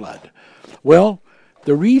worldwide flood? Well,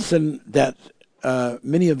 the reason that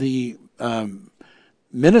many of the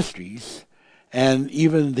ministries and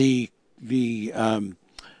even the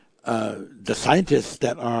scientists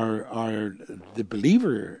that are the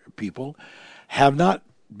believer people have not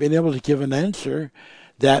been able to give an answer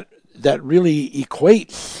that really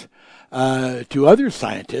equates to other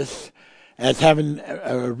scientists as having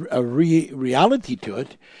a reality to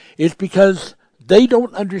it, is because they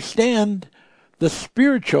don't understand the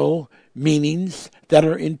spiritual meanings that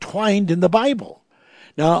are entwined in the Bible.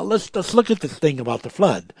 Now let's look at this thing about the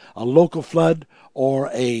flood, a local flood or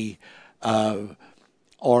a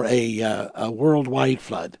worldwide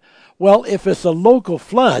flood. Well, if it's a local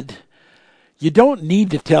flood, you don't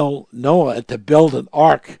need to tell Noah to build an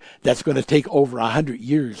ark that's going to take over 100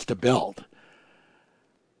 years to build.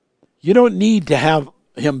 You don't need to have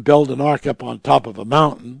him build an ark up on top of a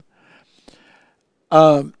mountain.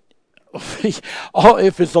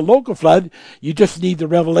 If it's a local flood, you just need the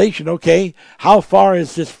revelation. Okay, how far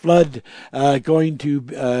is this flood going to,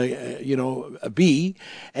 be,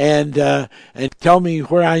 and tell me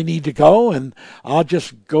where I need to go, and I'll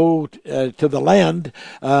just go to the land,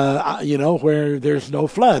 where there's no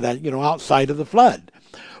flood, outside of the flood.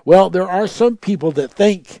 Well, there are some people that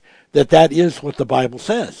think that is what the Bible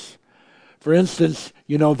says. For instance,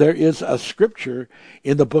 there is a scripture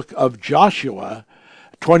in the book of Joshua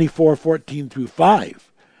 24:14 through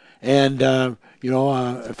 5. And,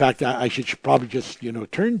 in fact, I should probably just,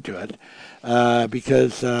 turn to it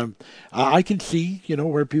because I can see,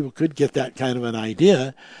 where people could get that kind of an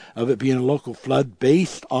idea of it being a local flood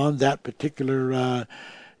based on that particular,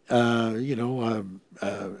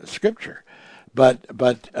 scripture. But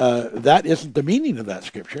that isn't the meaning of that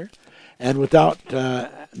scripture. And without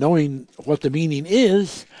knowing what the meaning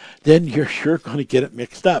is, then you're sure going to get it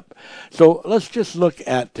mixed up. So let's just look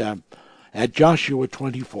at Joshua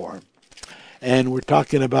 24. And we're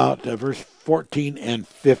talking about verse 14 and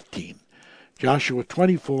 15. Joshua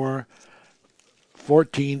 24,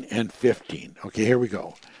 14 and 15. Okay, here we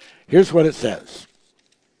go. Here's what it says.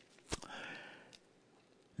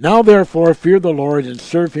 Now therefore fear the Lord and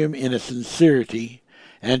serve him in a sincerity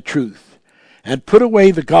and truth, and put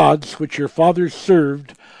away the gods which your fathers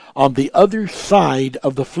served on the other side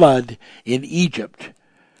of the flood in Egypt,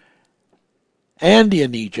 and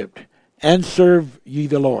serve ye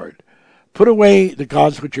the Lord. Put away the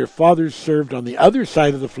gods which your fathers served on the other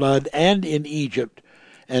side of the flood and in Egypt,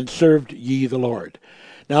 and served ye the Lord.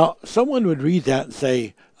 Now, someone would read that and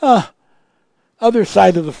say, other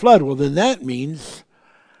side of the flood. Well, then that means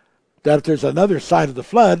that if there's another side of the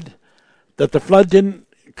flood, that the flood didn't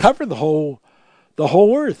cover the whole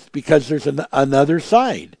earth, because there's another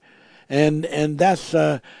side. And that's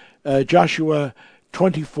Joshua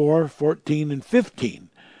 24, 14, and 15,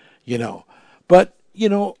 But,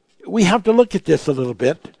 we have to look at this a little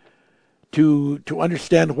bit to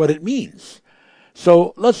understand what it means.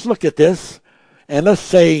 So let's look at this, and let's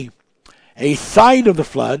say a side of the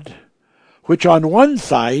flood, which on one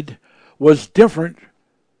side was different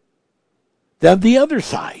than the other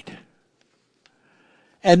side.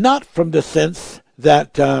 And not from the sense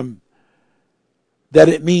that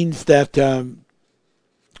it means that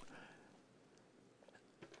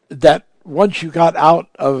once you got out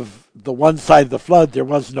of the one side of the flood, there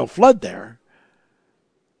was no flood there.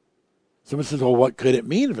 Someone says, well, what could it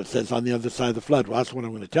mean if it says on the other side of the flood? Well, that's what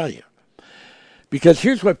I'm going to tell you. Because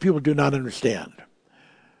here's what people do not understand.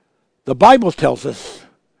 The Bible tells us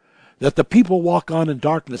that the people walk on in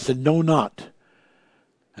darkness and know not.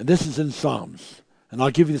 And this is in Psalms. And I'll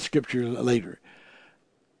give you the scripture later.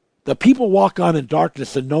 The people walk on in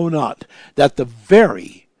darkness and know not that the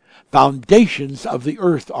very foundations of the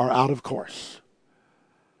earth are out of course.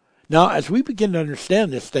 Now, as we begin to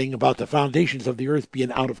understand this thing about the foundations of the earth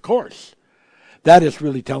being out of course, that is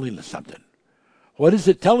really telling us something. What is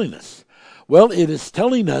it telling us? Well, it is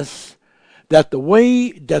telling us that the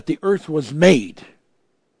way that the earth was made,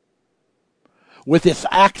 with its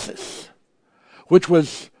axis, which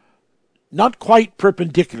was not quite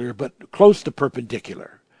perpendicular, but close to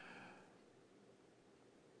perpendicular,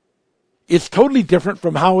 it's totally different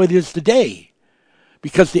from how it is today,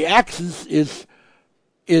 because the axis is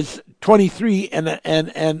 23 and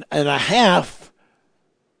a half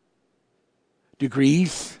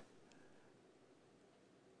degrees,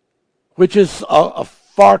 which is a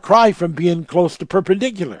far cry from being close to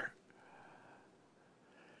perpendicular.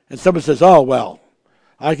 And someone says, oh, well,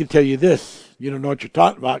 I can tell you this. You don't know what you're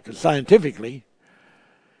talking about, because scientifically,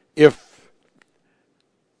 if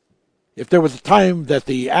there was a time that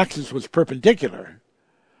the axis was perpendicular,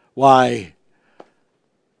 why,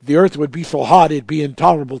 the earth would be so hot it'd be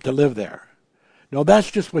intolerable to live there. No,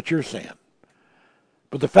 that's just what you're saying.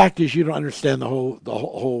 But the fact is, you don't understand the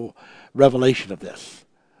whole revelation of this.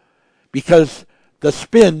 Because the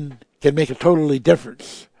spin can make a totally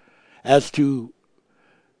difference as to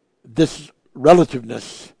this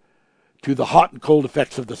relativeness to the hot and cold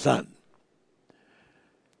effects of the sun.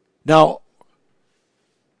 Now,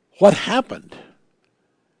 what happened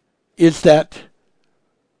is that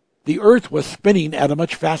the earth was spinning at a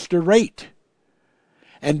much faster rate.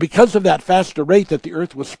 And because of that faster rate that the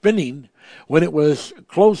earth was spinning, when it was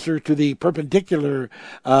closer to the perpendicular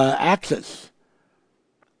axis,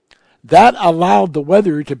 that allowed the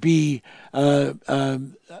weather to be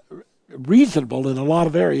reasonable in a lot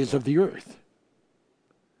of areas of the earth.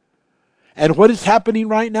 And what is happening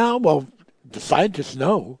right now? Well, the scientists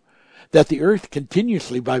know that the earth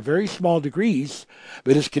continuously, by very small degrees,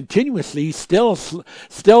 but is continuously still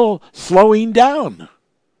slowing down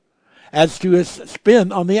as to its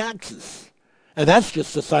spin on the axis. And that's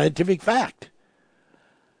just a scientific fact.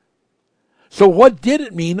 So what did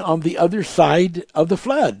it mean on the other side of the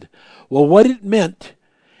flood? Well, what it meant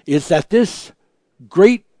is that this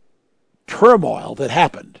great turmoil that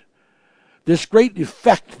happened, this great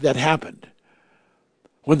effect that happened,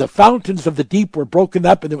 when the fountains of the deep were broken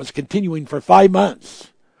up and it was continuing for 5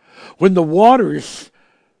 months, when the waters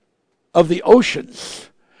of the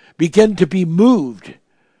oceans began to be moved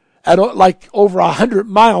at like over 100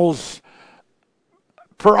 miles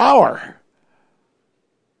per hour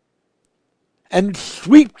and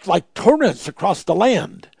swept like torrents across the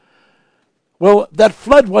land. Well, that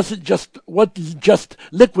flood wasn't just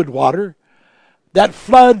liquid water. That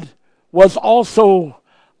flood was also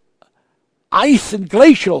ice and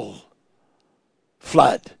glacial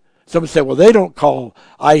flood. Someone say, well, they don't call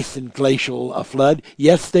ice and glacial a flood.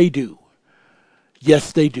 Yes, they do.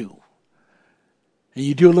 Yes, they do. And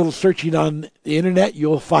you do a little searching on the internet,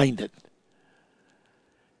 you'll find it.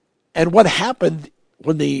 And what happened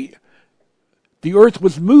when the earth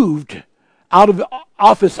was moved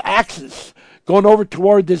off its axis, going over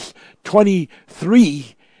toward this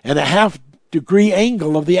 23.5 degree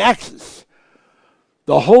angle of the axis,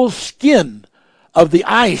 the whole skin of the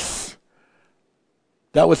ice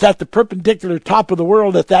that was at the perpendicular top of the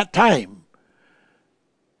world at that time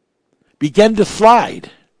began to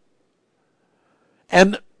slide.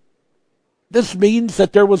 And this means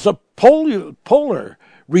that there was a polar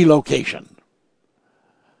relocation.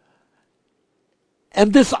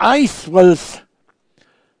 And this ice was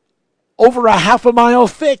over a half a mile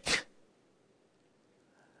thick.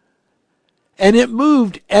 And it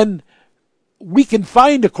moved, and we can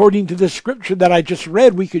find, according to the scripture that I just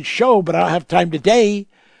read, we could show, but I don't have time today,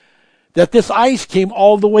 that this ice came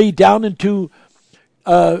all the way down into,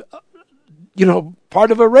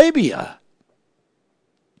 part of Arabia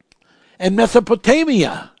and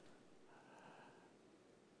Mesopotamia.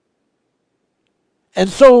 And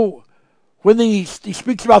so, when he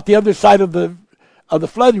speaks about the other side of the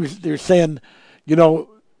flood, they're saying,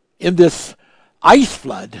 in this ice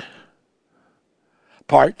flood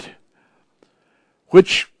part,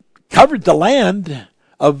 which covered the land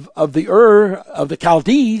of the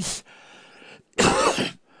Chaldees,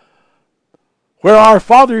 where our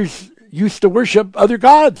fathers used to worship other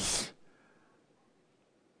gods.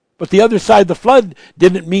 But the other side of the flood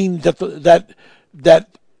didn't mean that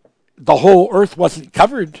the whole earth wasn't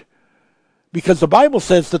covered, because the Bible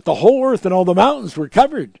says that the whole earth and all the mountains were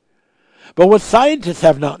covered. But what scientists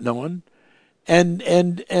have not known, and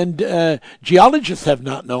geologists have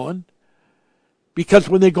not known, because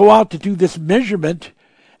when they go out to do this measurement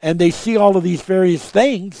and they see all of these various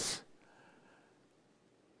things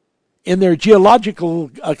in their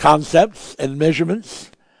geological concepts and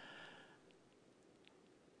measurements,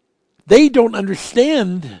 they don't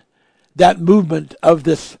understand that movement of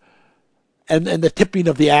this and the tipping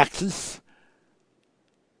of the axis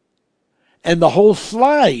and the whole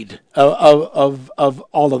slide of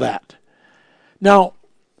all of that. Now,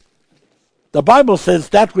 the Bible says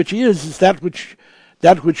that which is that which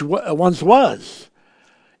once was.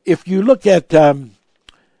 If you look at the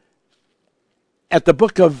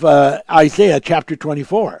book of Isaiah, chapter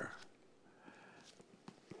 24,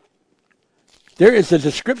 there is a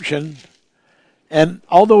description, and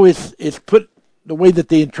although it's put the way that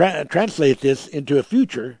they translate this into a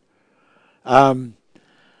future,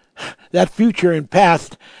 that future and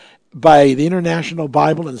past by the International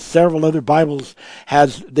Bible and several other Bibles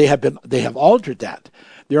they have altered that.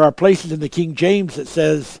 There are places in the King James that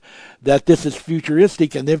says that this is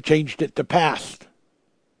futuristic, and they've changed it to past.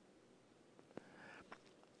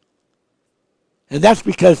 And that's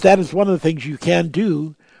because that is one of the things you can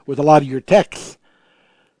do with a lot of your texts,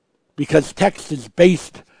 because text is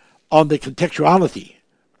based on the contextuality.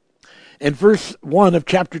 In verse 1 of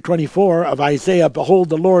chapter 24 of Isaiah, behold,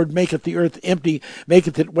 the Lord maketh the earth empty,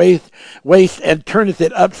 maketh it waste, and turneth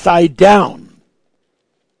it upside down.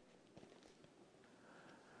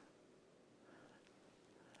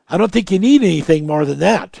 I don't think you need anything more than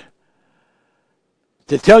that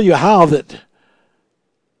to tell you how that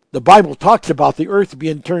the Bible talks about the earth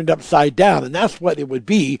being turned upside down, and that's what it would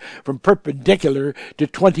be from perpendicular to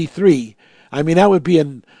 23. I mean, that would be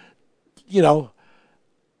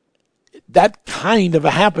that kind of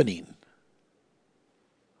a happening.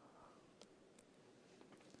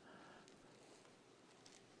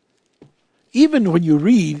 Even when you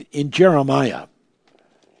read in Jeremiah,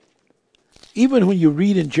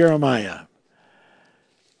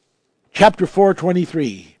 chapter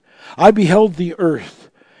 4:23, I beheld the earth,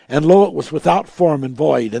 and lo, it was without form and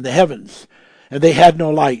void, and the heavens, and they had no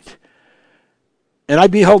light. And I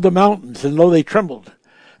beheld the mountains, and lo, they trembled,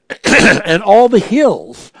 and all the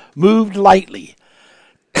hills moved lightly.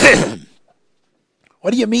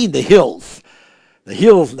 What do you mean, the hills? The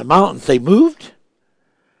hills and the mountains, they moved?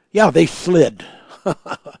 Yeah, they slid.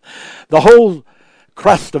 The whole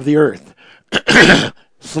crust of the earth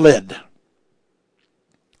slid.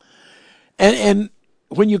 And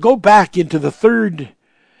when you go back into the third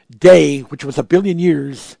day, which was 1 billion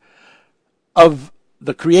years of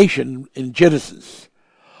the creation in Genesis,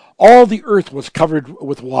 all the earth was covered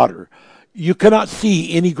with water. You cannot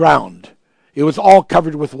see any ground. It was all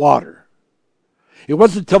covered with water. It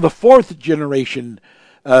wasn't until the fourth generation,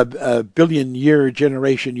 billion-year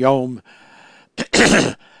generation, Yom,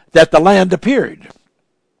 that the land appeared.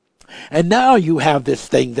 And now you have this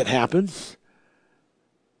thing that happens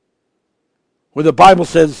where the Bible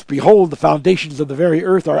says, behold, the foundations of the very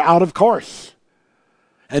earth are out of course.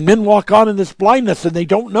 And men walk on in this blindness and they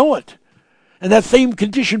don't know it. And that same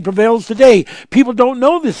condition prevails today. People don't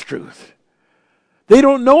know this truth. They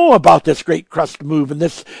don't know about this great crust move and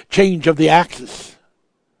this change of the axis.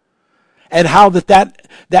 And how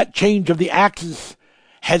that change of the axis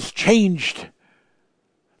has changed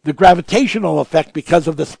the gravitational effect because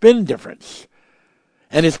of the spin difference.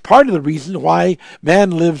 And is part of the reason why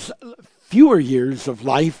man lives fewer years of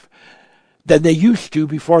life than they used to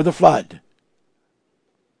before the flood.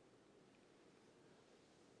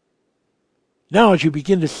 Now, as you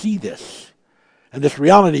begin to see this, and this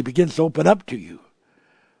reality begins to open up to you,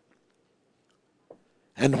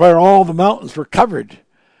 and where all the mountains were covered,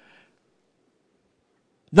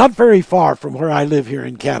 not very far from where I live here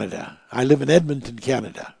in Canada. I live in Edmonton,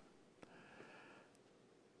 Canada.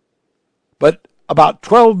 But about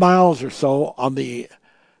 12 miles or so on the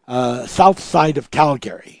south side of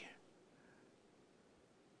Calgary,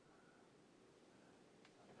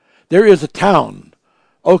 there is a town,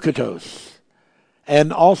 Okotos,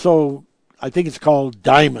 and also I think it's called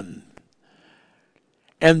Diamond.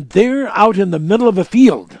 And they're out in the middle of a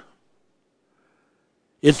field.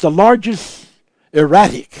 It's the largest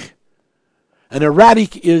erratic. An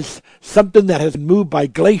erratic is something that has moved by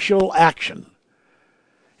glacial action.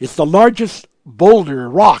 It's the largest boulder,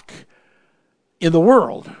 rock in the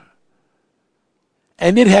world.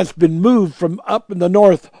 And it has been moved from up in the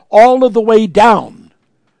north all of the way down.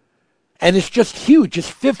 And it's just huge. It's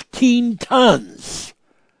 15 tons.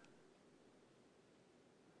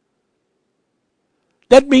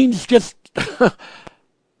 That means just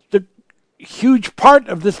the huge part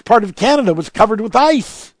of this part of Canada was covered with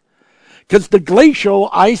ice. Because the glacial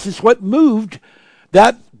ice is what moved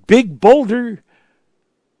that big boulder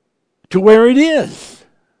to where it is.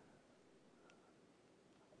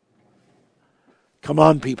 Come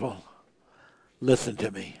on, people. Listen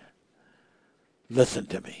to me. Listen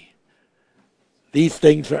to me. These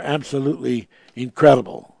things are absolutely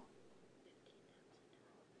incredible.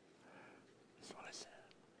 That's what I said.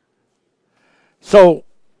 So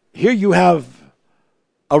here you have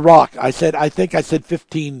a rock. I think I said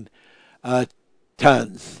 15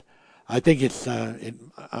 tons. I think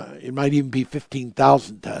it might even be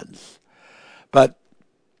 15,000 tons. But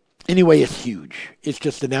anyway, it's huge. It's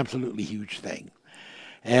just an absolutely huge thing.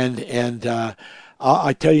 And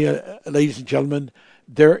I tell you, ladies and gentlemen,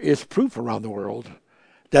 there is proof around the world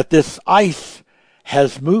that this ice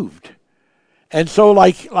has moved. And so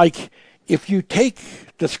like if you take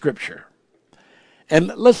the scripture, and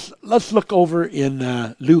let's look over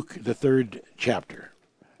in Luke, the 3rd chapter.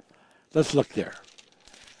 Let's look there.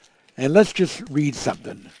 And let's just read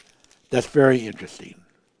something that's very interesting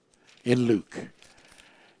in Luke.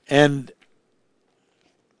 And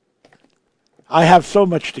I have so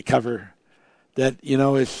much to cover that,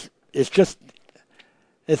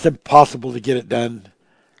 it's impossible to get it done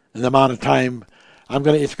in the amount of time.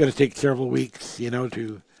 It's going to take several weeks,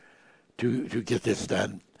 to get this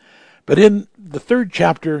done. But in the 3rd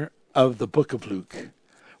chapter of the book of Luke,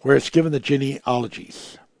 where it's given the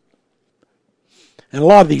genealogies, and a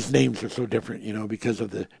lot of these names are so different, because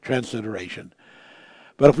of the transliteration.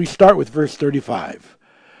 But if we start with verse 35,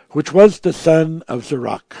 which was the son of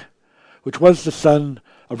Zerach, which was the son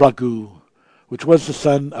of Ragu, which was the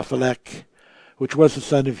son of Phalek, which was the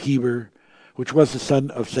son of Heber, which was the son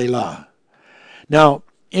of Selah. Now,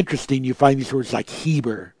 interesting, you find these words like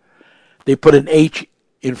Heber. They put an H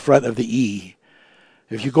in front of the E.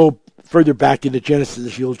 If you go further back into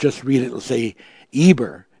Genesis, you'll just read it. It'll say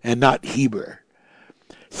Eber and not Heber.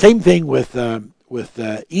 Same thing with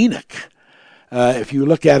Enoch. If you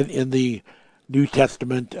look at it in the New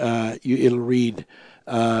Testament, it'll read,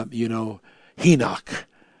 Henoch,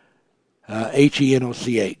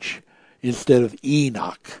 Henoch, instead of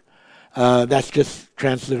Enoch. That's just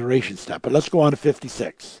transliteration stuff. But let's go on to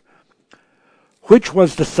 56. Which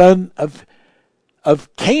was the son of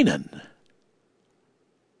Canaan?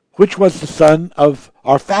 Which was the son of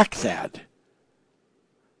Arphaxad?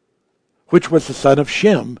 Which was the son of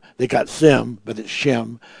Shem? They got Sem, but it's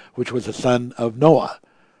Shem, which was the son of Noah.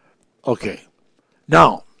 Okay.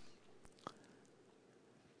 Now,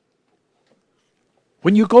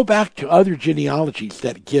 when you go back to other genealogies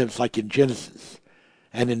that it gives, like in Genesis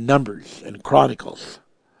and in Numbers and Chronicles,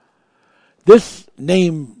 this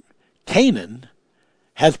name Canaan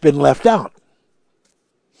has been left out.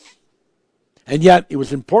 And yet it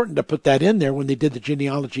was important to put that in there when they did the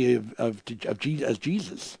genealogy of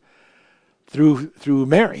Jesus through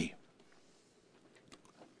Mary.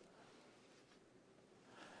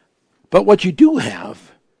 But what you do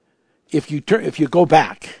have, if you go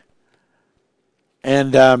back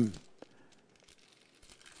and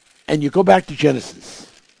you go back to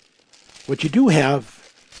Genesis, what you do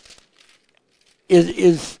have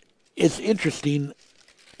is interesting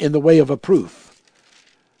in the way of a proof.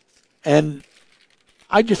 And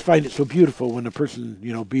I just find it so beautiful when a person,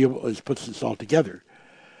 puts this all together.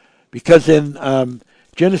 Because in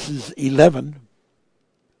Genesis 11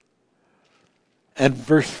 and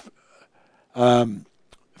verse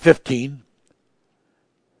 15,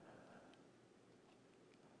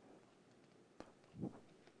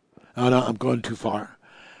 oh no, I'm going too far.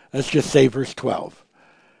 Let's just say verse 12.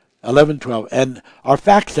 11:12. And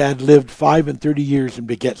Arphaxad lived 35 years and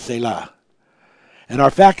begat Selah. And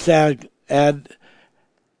Arphaxad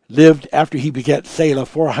lived after he begat Selah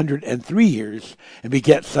 403 years and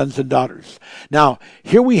begat sons and daughters. Now,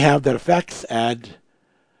 here we have that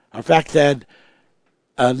Arphaxad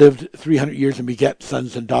lived 300 years and begat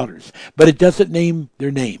sons and daughters. But it doesn't name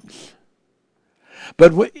their names.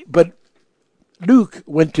 But Luke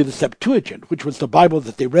went to the Septuagint, which was the Bible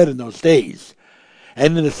that they read in those days.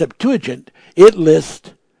 And in the Septuagint, it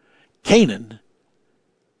lists Canaan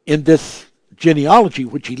in this genealogy,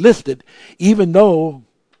 which he listed, even though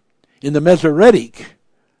in the Masoretic,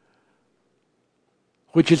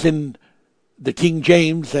 which is in the King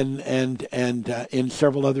James and in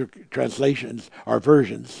several other translations or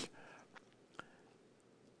versions,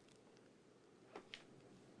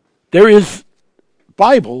 there is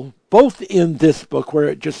Bible both in this book where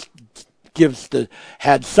it just gives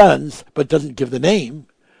had sons but doesn't give the name,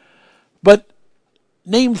 but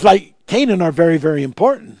names like Canaan are very, very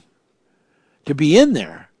important to be in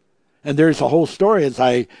there. And there's a whole story, as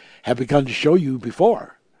I have begun to show you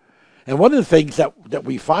before. And one of the things that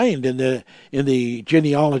we find in the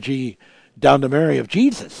genealogy down to Mary of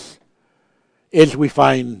Jesus is we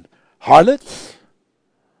find harlots,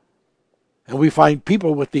 and we find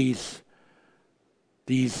people with these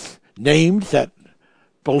names that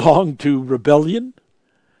belong to rebellion.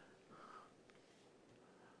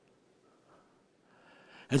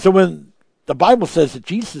 And so when the Bible says that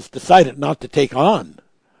Jesus decided not to take on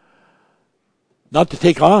the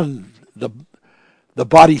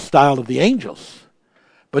body style of the angels,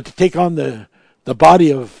 but to take on the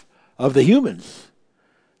body of the humans.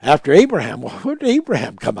 After Abraham, well, where did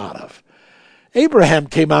Abraham come out of? Abraham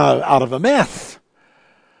came out of a mess.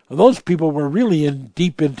 Those people were really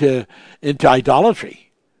deep into idolatry.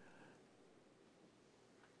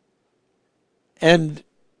 And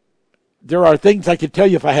there are things I could tell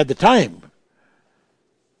you if I had the time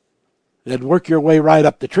that'd work your way right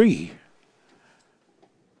up the tree.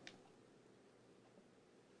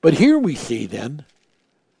 But here we see then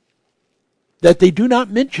that they do not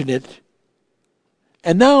mention it.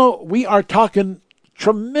 And now we are talking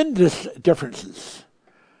tremendous differences.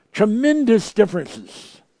 Tremendous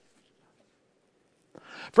differences.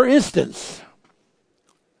 For instance,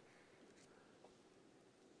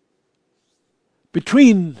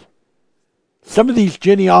 between some of these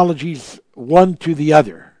genealogies, one to the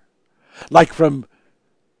other, like from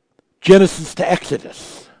Genesis to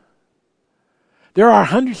Exodus, there are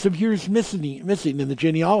hundreds of years missing in the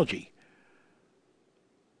genealogy.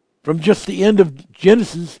 From just the end of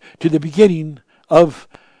Genesis to the beginning of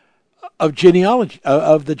genealogy,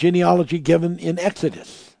 of the genealogy given in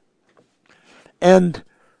Exodus. And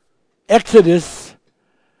Exodus,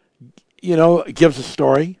 gives a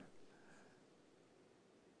story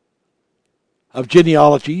of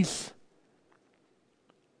genealogies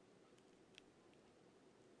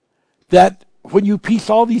that when you piece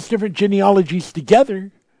all these different genealogies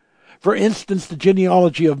together, for instance, the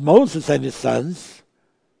genealogy of Moses and his sons,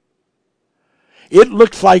 it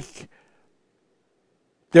looks like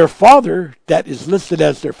their father that is listed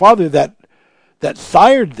as their father that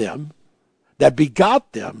sired them, that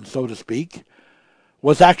begot them, so to speak,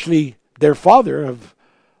 was actually their father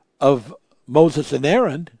of Moses and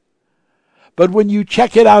Aaron. But when you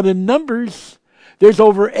check it out in Numbers, there's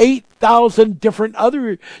over 8,000 different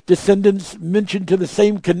other descendants mentioned to the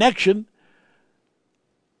same connection.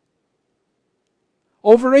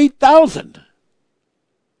 Over 8,000.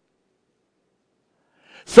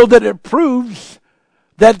 So that it proves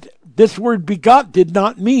that this word begot did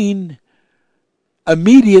not mean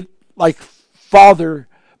immediate, like father,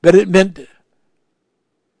 but it meant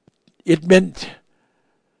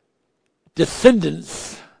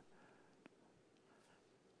descendants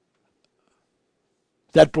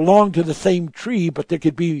that belong to the same tree, but there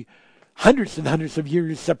could be hundreds and hundreds of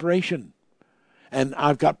years separation. And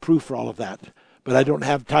I've got proof for all of that, but I don't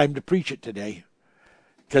have time to preach it today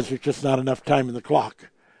because there's just not enough time in the clock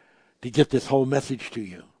to get this whole message to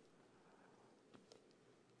you.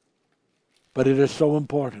 But it is so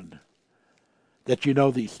important that you know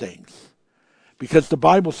these things, because the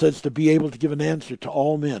Bible says to be able to give an answer to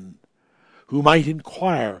all men who might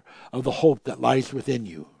inquire of the hope that lies within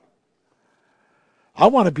you. I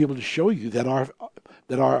want to be able to show you that our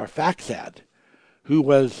Arphaxad, who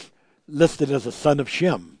was listed as a son of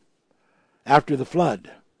Shem after the flood,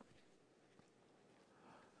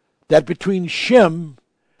 that between Shem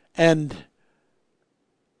and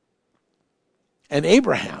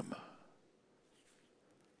Abraham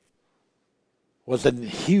was a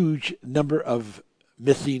huge number of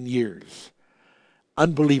missing years.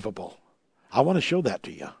 Unbelievable. I want to show that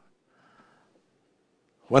to you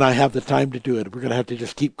when I have the time to do it. We're going to have to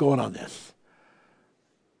just keep going on this.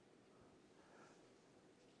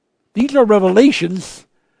 These are revelations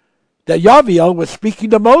that Yahweh was speaking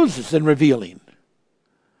to Moses and revealing.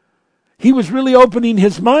 He was really opening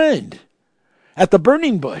his mind at the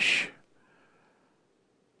burning bush.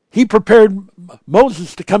 He prepared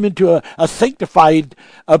Moses to come into a sanctified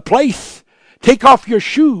place. Take off your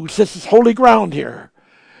shoes. This is holy ground here.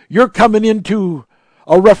 You're coming into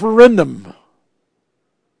a referendum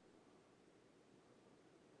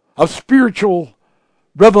of spiritual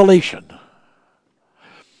revelation.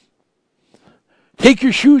 Take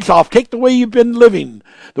your shoes off. Take the way you've been living,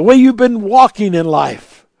 the way you've been walking in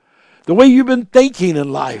life, the way you've been thinking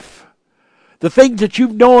in life, the things that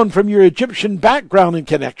you've known from your Egyptian background and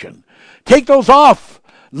connection. Take those off.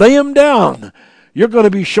 Lay them down. You're going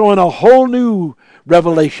to be showing a whole new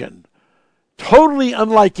revelation, totally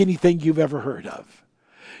unlike anything you've ever heard of.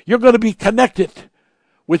 You're going to be connected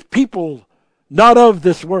with people not of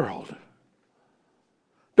this world.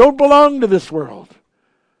 Don't belong to this world.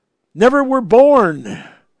 Never were born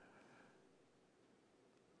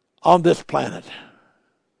on this planet.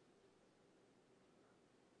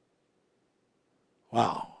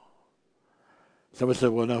 Wow. Someone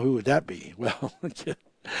said, well, now who would that be? Well,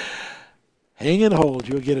 hang and hold.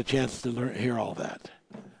 You'll get a chance to hear all that.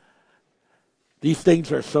 These things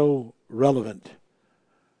are so relevant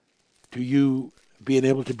to you being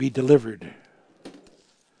able to be delivered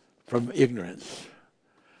from ignorance.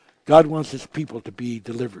 God wants his people to be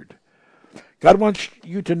delivered. God wants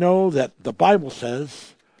you to know that the Bible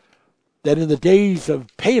says that in the days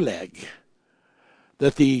of Peleg,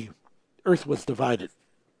 that the earth was divided,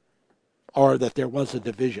 or that there was a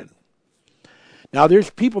division. Now,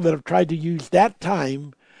 there's people that have tried to use that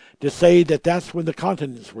time to say that that's when the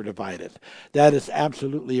continents were divided. That is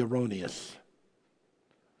absolutely erroneous.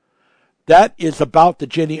 That is about the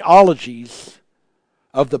genealogies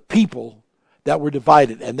of the people that were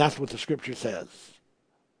divided, and that's what the scripture says.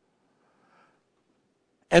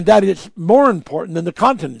 and that it's more important than the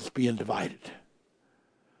continents being divided.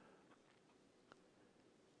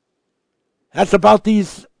 That's about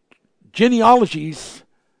these genealogies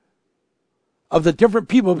of the different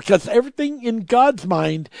people, because everything in God's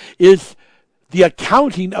mind is the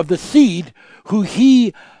accounting of the seed who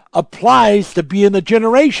he applies to be in the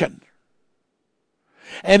generation.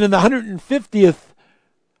 And in the 150th,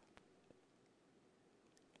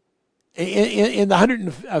 in the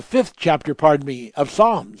 105th chapter, of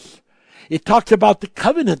Psalms, it talks about the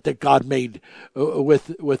covenant that God made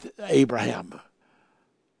with Abraham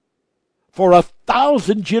for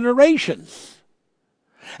 1,000 generations.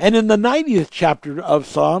 And in the 90th chapter of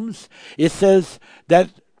Psalms, it says that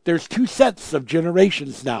there's 2 sets of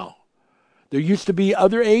generations now. There used to be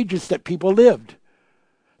other ages that people lived.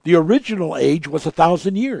 The original age was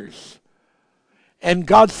 1,000 years. And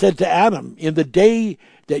God said to Adam, in the day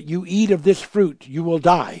that you eat of this fruit, you will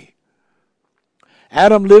die.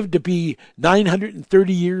 Adam lived to be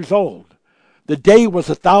 930 years old. The day was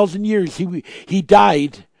 1,000 years. He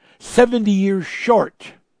died 70 years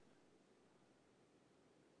short.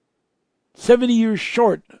 70 years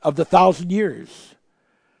short of the 1,000 years.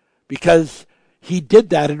 Because he did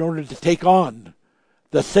that in order to take on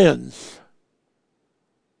the sins,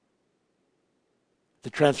 the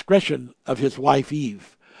transgression of his wife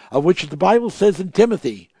Eve, of which the Bible says in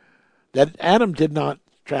Timothy that Adam did not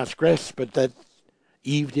transgress, but that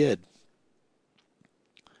Eve did.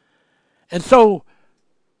 And so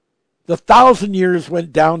the 1,000 years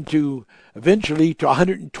went down to eventually to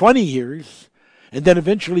 120 years, and then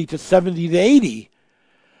eventually to 70 to 80.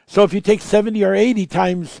 So if you take 70 or 80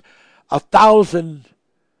 times 1,000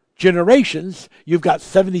 generations, you've got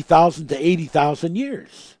 70,000 to 80,000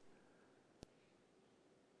 years.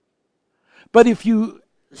 But if you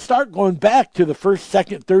start going back to the first,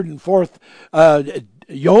 second, third, and fourth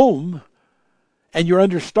Yom, and you're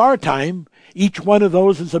under star time, each one of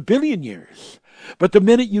those is 1 billion years. But the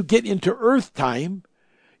minute you get into Earth time,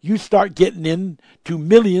 you start getting into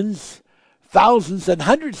millions, thousands, and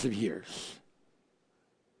hundreds of years.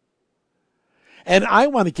 And I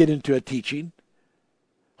want to get into a teaching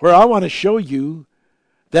where I want to show you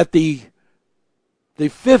that the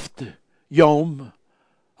 5th Yom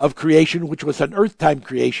of creation, which was an earth time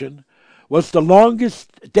creation, was the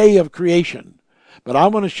longest day of creation. But I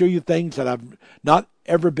want to show you things that I've not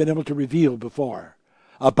ever been able to reveal before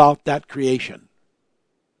about that creation,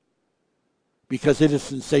 because it is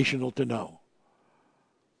sensational to know.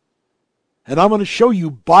 And I'm going to show you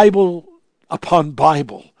Bible upon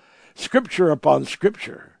Bible, Scripture upon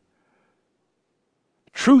Scripture,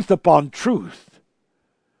 truth upon truth,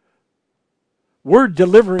 word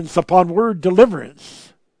deliverance upon word deliverance.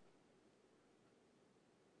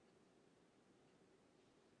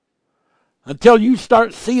 Until you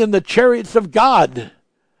start seeing the chariots of God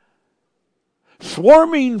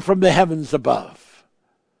swarming from the heavens above.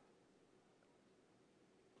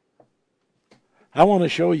 I want to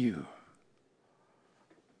show you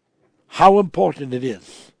how important it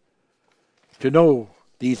is to know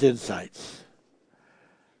these insights.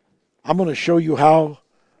 I'm going to show you how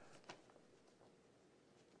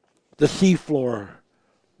the seafloor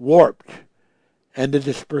warped and the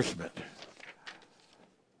disbursement.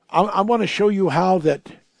 I want to show you how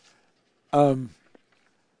that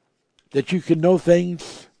you can know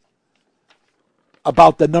things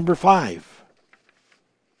about the number 5.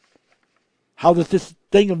 How that this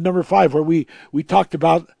thing of number 5, where we talked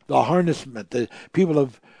about the harnessment, the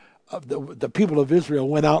people of Israel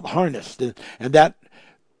went out harnessed, and that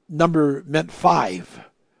number meant 5,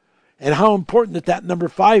 and how important that number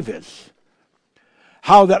 5 is.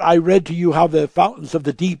 How that I read to you how the fountains of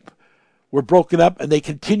the deep were broken up, and they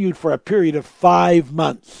continued for a period of 5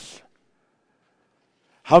 months.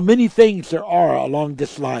 How many things there are along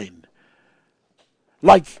this line.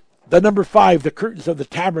 Like the number 5, the curtains of the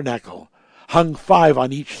tabernacle hung 5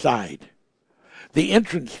 on each side. The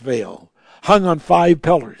entrance veil hung on 5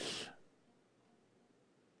 pillars.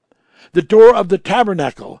 The door of the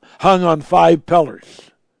tabernacle hung on 5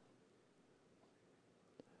 pillars.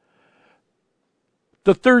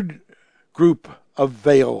 The third group of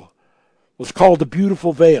veil was called the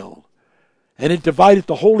beautiful veil, and it divided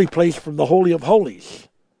the holy place from the Holy of Holies.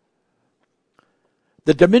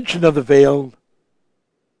 The dimension of the veil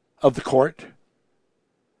of the court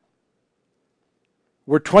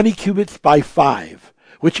were 20 cubits by 5,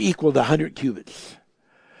 which equaled 100 cubits.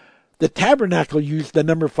 The tabernacle used the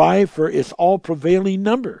number 5 for its all-prevailing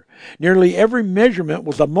number. Nearly every measurement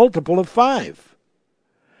was a multiple of 5.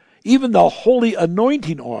 Even the holy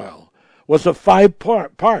anointing oil was of 5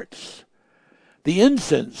 parts. The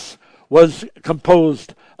incense was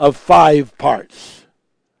composed of 5 parts.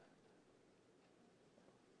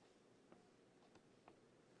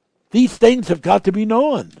 These things have got to be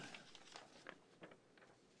known.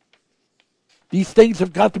 These things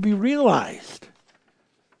have got to be realized.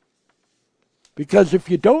 Because if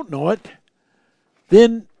you don't know it,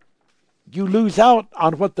 then you lose out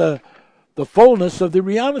on what the fullness of the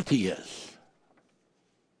reality is.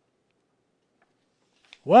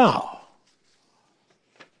 Wow.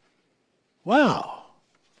 Wow.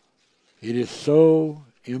 It is so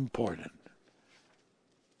important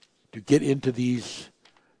to get into these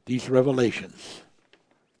revelations.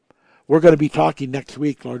 We're going to be talking next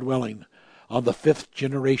week, Lord willing, on the fifth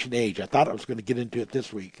generation age. I thought I was going to get into it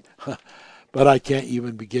this week, but I can't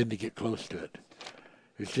even begin to get close to it.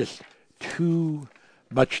 It's just too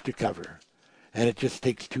much to cover, and it just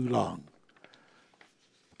takes too long.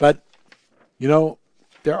 But,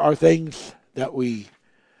 there are things that we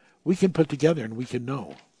can put together and we can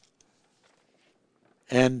know.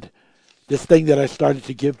 And this thing that I started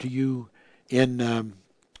to give to you in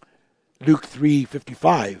Luke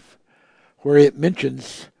 3:55, where it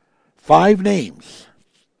mentions 5 names: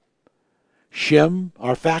 Shem,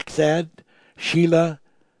 Arphaxad, Shelah.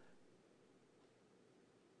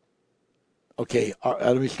 Okay,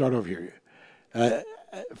 let me start over here.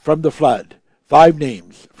 From the flood, 5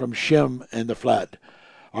 names from Shem and the flood: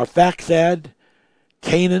 Arphaxad,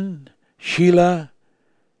 Canaan, Shelah,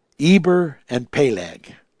 Eber, and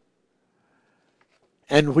Peleg.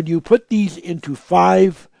 And when you put these into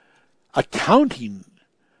 5 accounted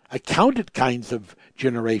kinds of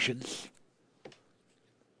generations,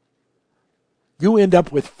 you end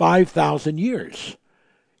up with 5,000 years.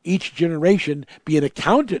 Each generation being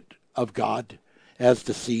accounted of God as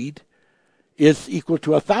the seed is equal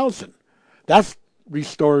to 1,000. That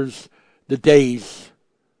restores the days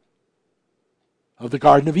of the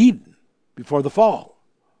Garden of Eden before the fall.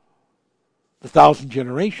 The 1,000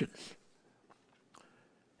 generations.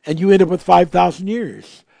 And you end up with 5,000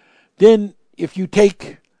 years. Then if you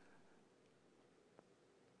take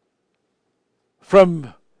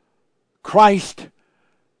from Christ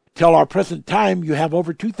till our present time, you have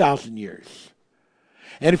over 2,000 years.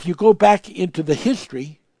 And if you go back into the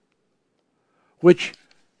history, which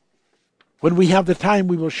when we have the time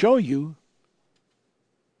we will show you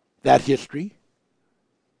that history,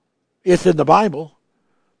 it's in the Bible.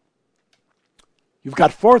 You've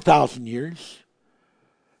got 4,000 years.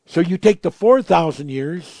 So you take the 4,000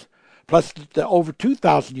 years plus the over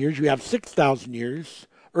 2,000 years, you have 6,000 years,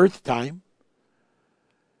 earth time.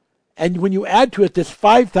 And when you add to it this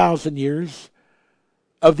 5,000 years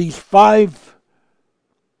of these 5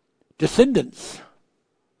 descendants,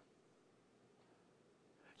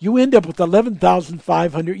 you end up with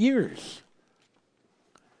 11,500 years.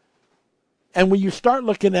 And when you start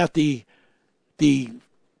looking at the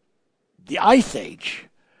Ice Age,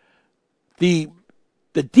 the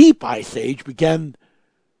deep Ice Age began,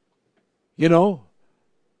 a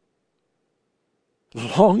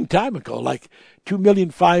long time ago, like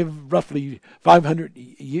 2,000,000 roughly 500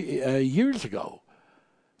 years ago.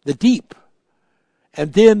 The deep.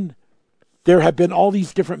 And then there have been all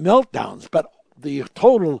these different meltdowns, but the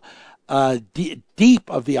total deep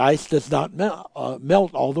of the ice does not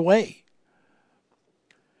melt all the way.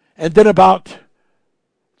 And then about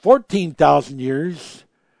 14,000 years,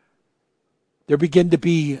 there began to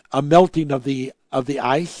be a melting of the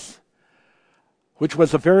ice, which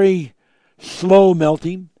was a very slow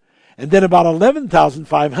melting. And then about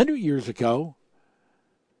 11,500 years ago,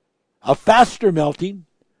 a faster melting.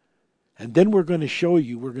 And then we're going to show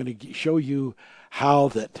you how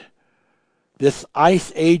that this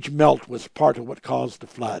Ice Age melt was part of what caused the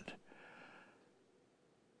flood.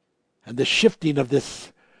 And the shifting of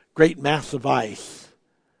this great mass of ice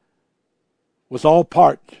was all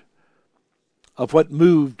part of what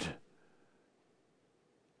moved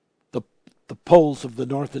the poles of the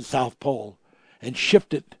North and South Pole and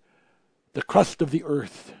shifted the crust of the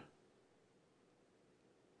earth.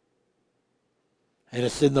 And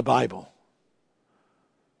it's in the Bible.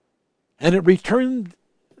 And it returned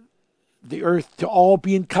the earth to all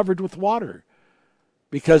being covered with water,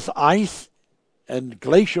 because ice and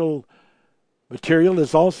glacial material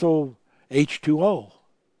is also H2O.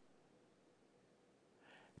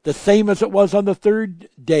 The same as it was on the 3rd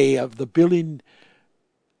day of the billion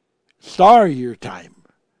star year time,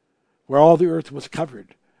 where all the earth was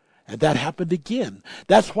covered. And that happened again.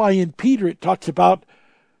 That's why in Peter it talks about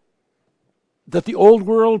that the old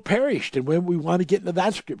world perished. And when we want to get into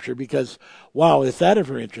that scripture, because, wow, is that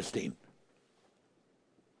ever interesting?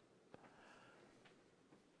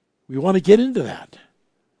 We want to get into that.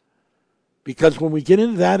 Because when we get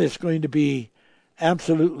into that, it's going to be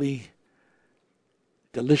absolutely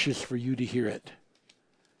delicious for you to hear it.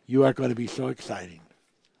 You are going to be so exciting.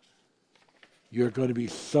 You're going to be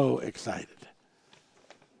so excited.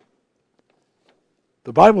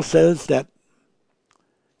 The Bible says that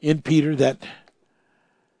in Peter that,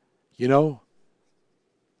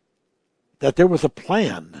 that there was a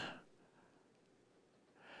plan.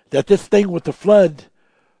 That this thing with the flood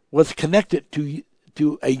was connected to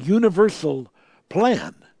a universal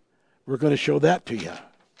plan. We're going to show that to you.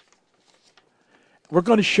 We're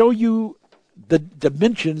going to show you the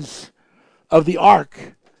dimensions of the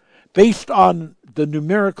ark based on the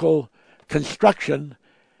numerical construction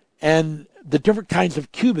and the different kinds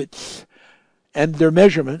of cubits and their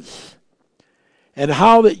measurements, and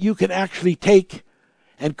how that you can actually take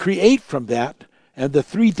and create from that, and the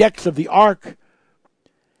 3 decks of the ark,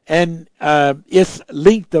 and its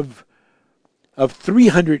length of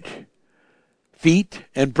 300 feet,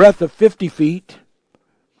 and breadth of 50 feet,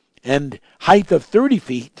 and height of 30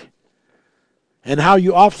 feet, and how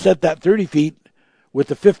you offset that 30 feet with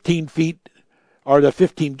the 15 feet, or the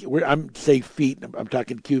 15, I'm saying feet, I'm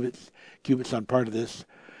talking cubits on part of this,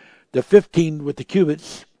 the 15 with the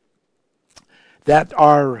cubits that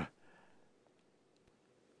are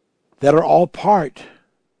all part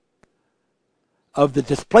of the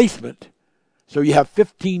displacement. So you have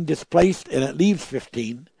 15 displaced and it leaves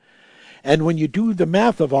 15. And when you do the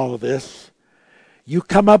math of all of this, you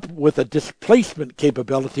come up with a displacement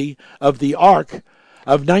capability of the ark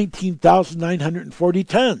of 19,940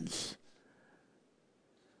 tons.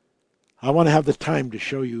 I want to have the time to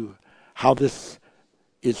show you how this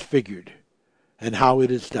is figured and how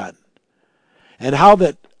it is done. And how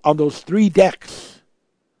that on those 3 decks,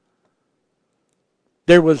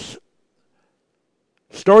 there was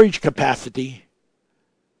storage capacity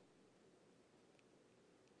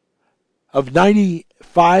of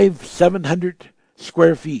 95,700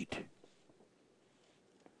 square feet.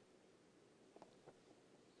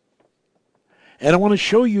 And I want to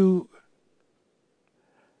show you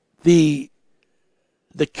the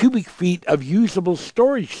cubic feet of usable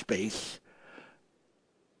storage space,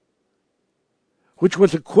 which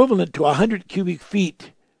was equivalent to 100 cubic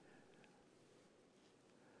feet.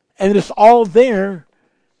 And it's all there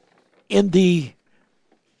in the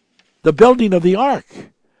building of the ark.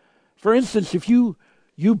 For instance, if you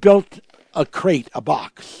built a crate, a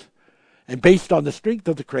box, and based on the strength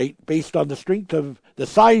of the crate, based on the strength of the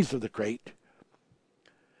size of the crate,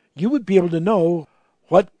 you would be able to know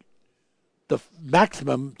what the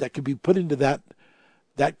maximum that could be put into that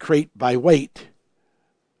crate by weight.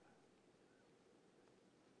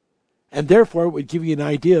 And therefore, it would give you an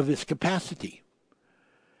idea of its capacity.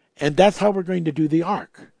 And that's how we're going to do the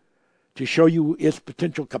ark, to show you its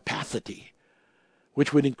potential capacity,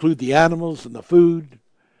 which would include the animals and the food,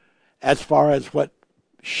 as far as what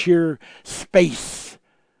sheer space,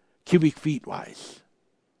 cubic feet wise.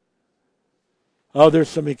 Oh, there's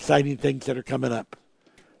some exciting things that are coming up.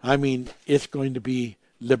 I mean, it's going to be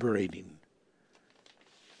liberating.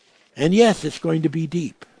 And yes, it's going to be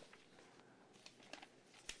deep.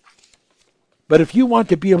 But if you want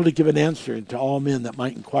to be able to give an answer to all men that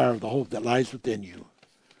might inquire of the hope that lies within you,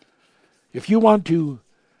 if you want to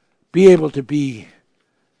be able to be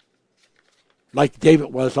like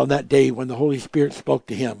David was on that day when the Holy Spirit spoke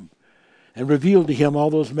to him and revealed to him all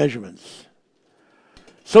those measurements,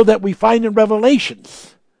 so that we find in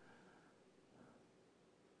Revelations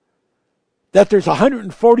that there's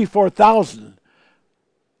 144,000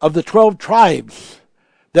 of the 12 tribes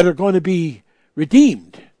that are going to be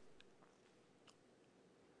redeemed.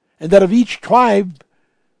 And that of each tribe,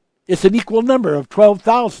 it's an equal number of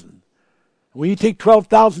 12,000. When you take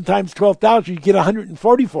 12,000 times 12,000, you get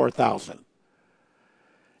 144,000.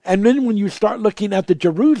 And then when you start looking at the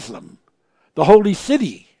Jerusalem, the holy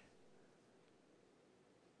city,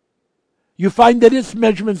 you find that its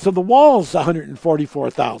measurements of the walls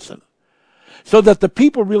 144,000. So that the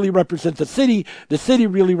people really represent the city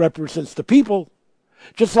really represents the people,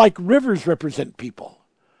 just like rivers represent people.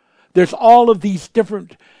 There's all of these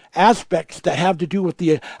different aspects that have to do with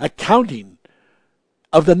the accounting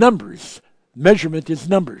of the numbers. Measurement is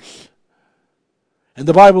numbers. And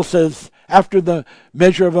the Bible says, after the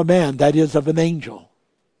measure of a man, that is of an angel.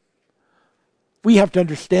 We have to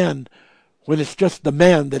understand when it's just the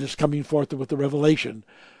man that is coming forth with the revelation,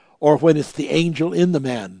 or when it's the angel in the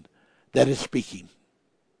man that is speaking.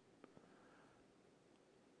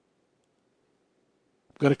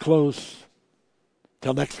 I'm going to close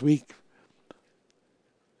till next week.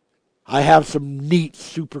 I have some neat,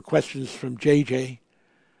 super questions from JJ.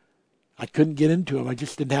 I couldn't get into them. I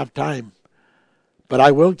just didn't have time. But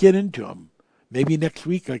I will get into them. Maybe next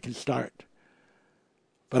week I can start.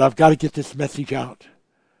 But I've got to get this message out.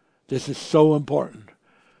 This is so important.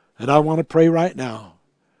 And I want to pray right now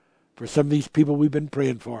for some of these people we've been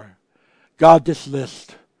praying for. God, this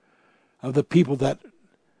list of the people that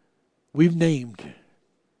we've named,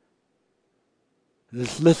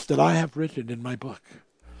 this list that I have written in my book,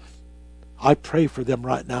 I pray for them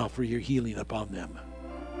right now for your healing upon them,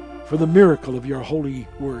 for the miracle of your holy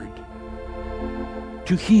word,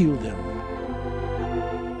 to heal them,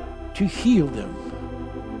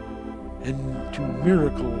 and to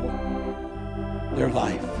miracle their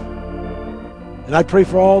life. And I pray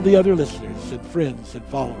for all the other listeners and friends and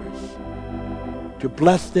followers to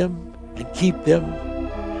bless them and keep them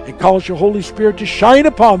and cause your Holy Spirit to shine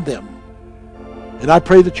upon them. And I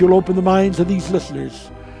pray that you'll open the minds of these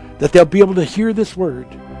listeners, that they'll be able to hear this word,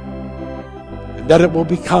 and that it will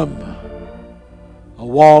become a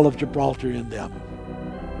wall of Gibraltar in them.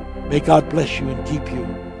 May God bless you and keep you.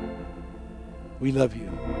 We love you.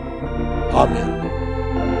 Amen.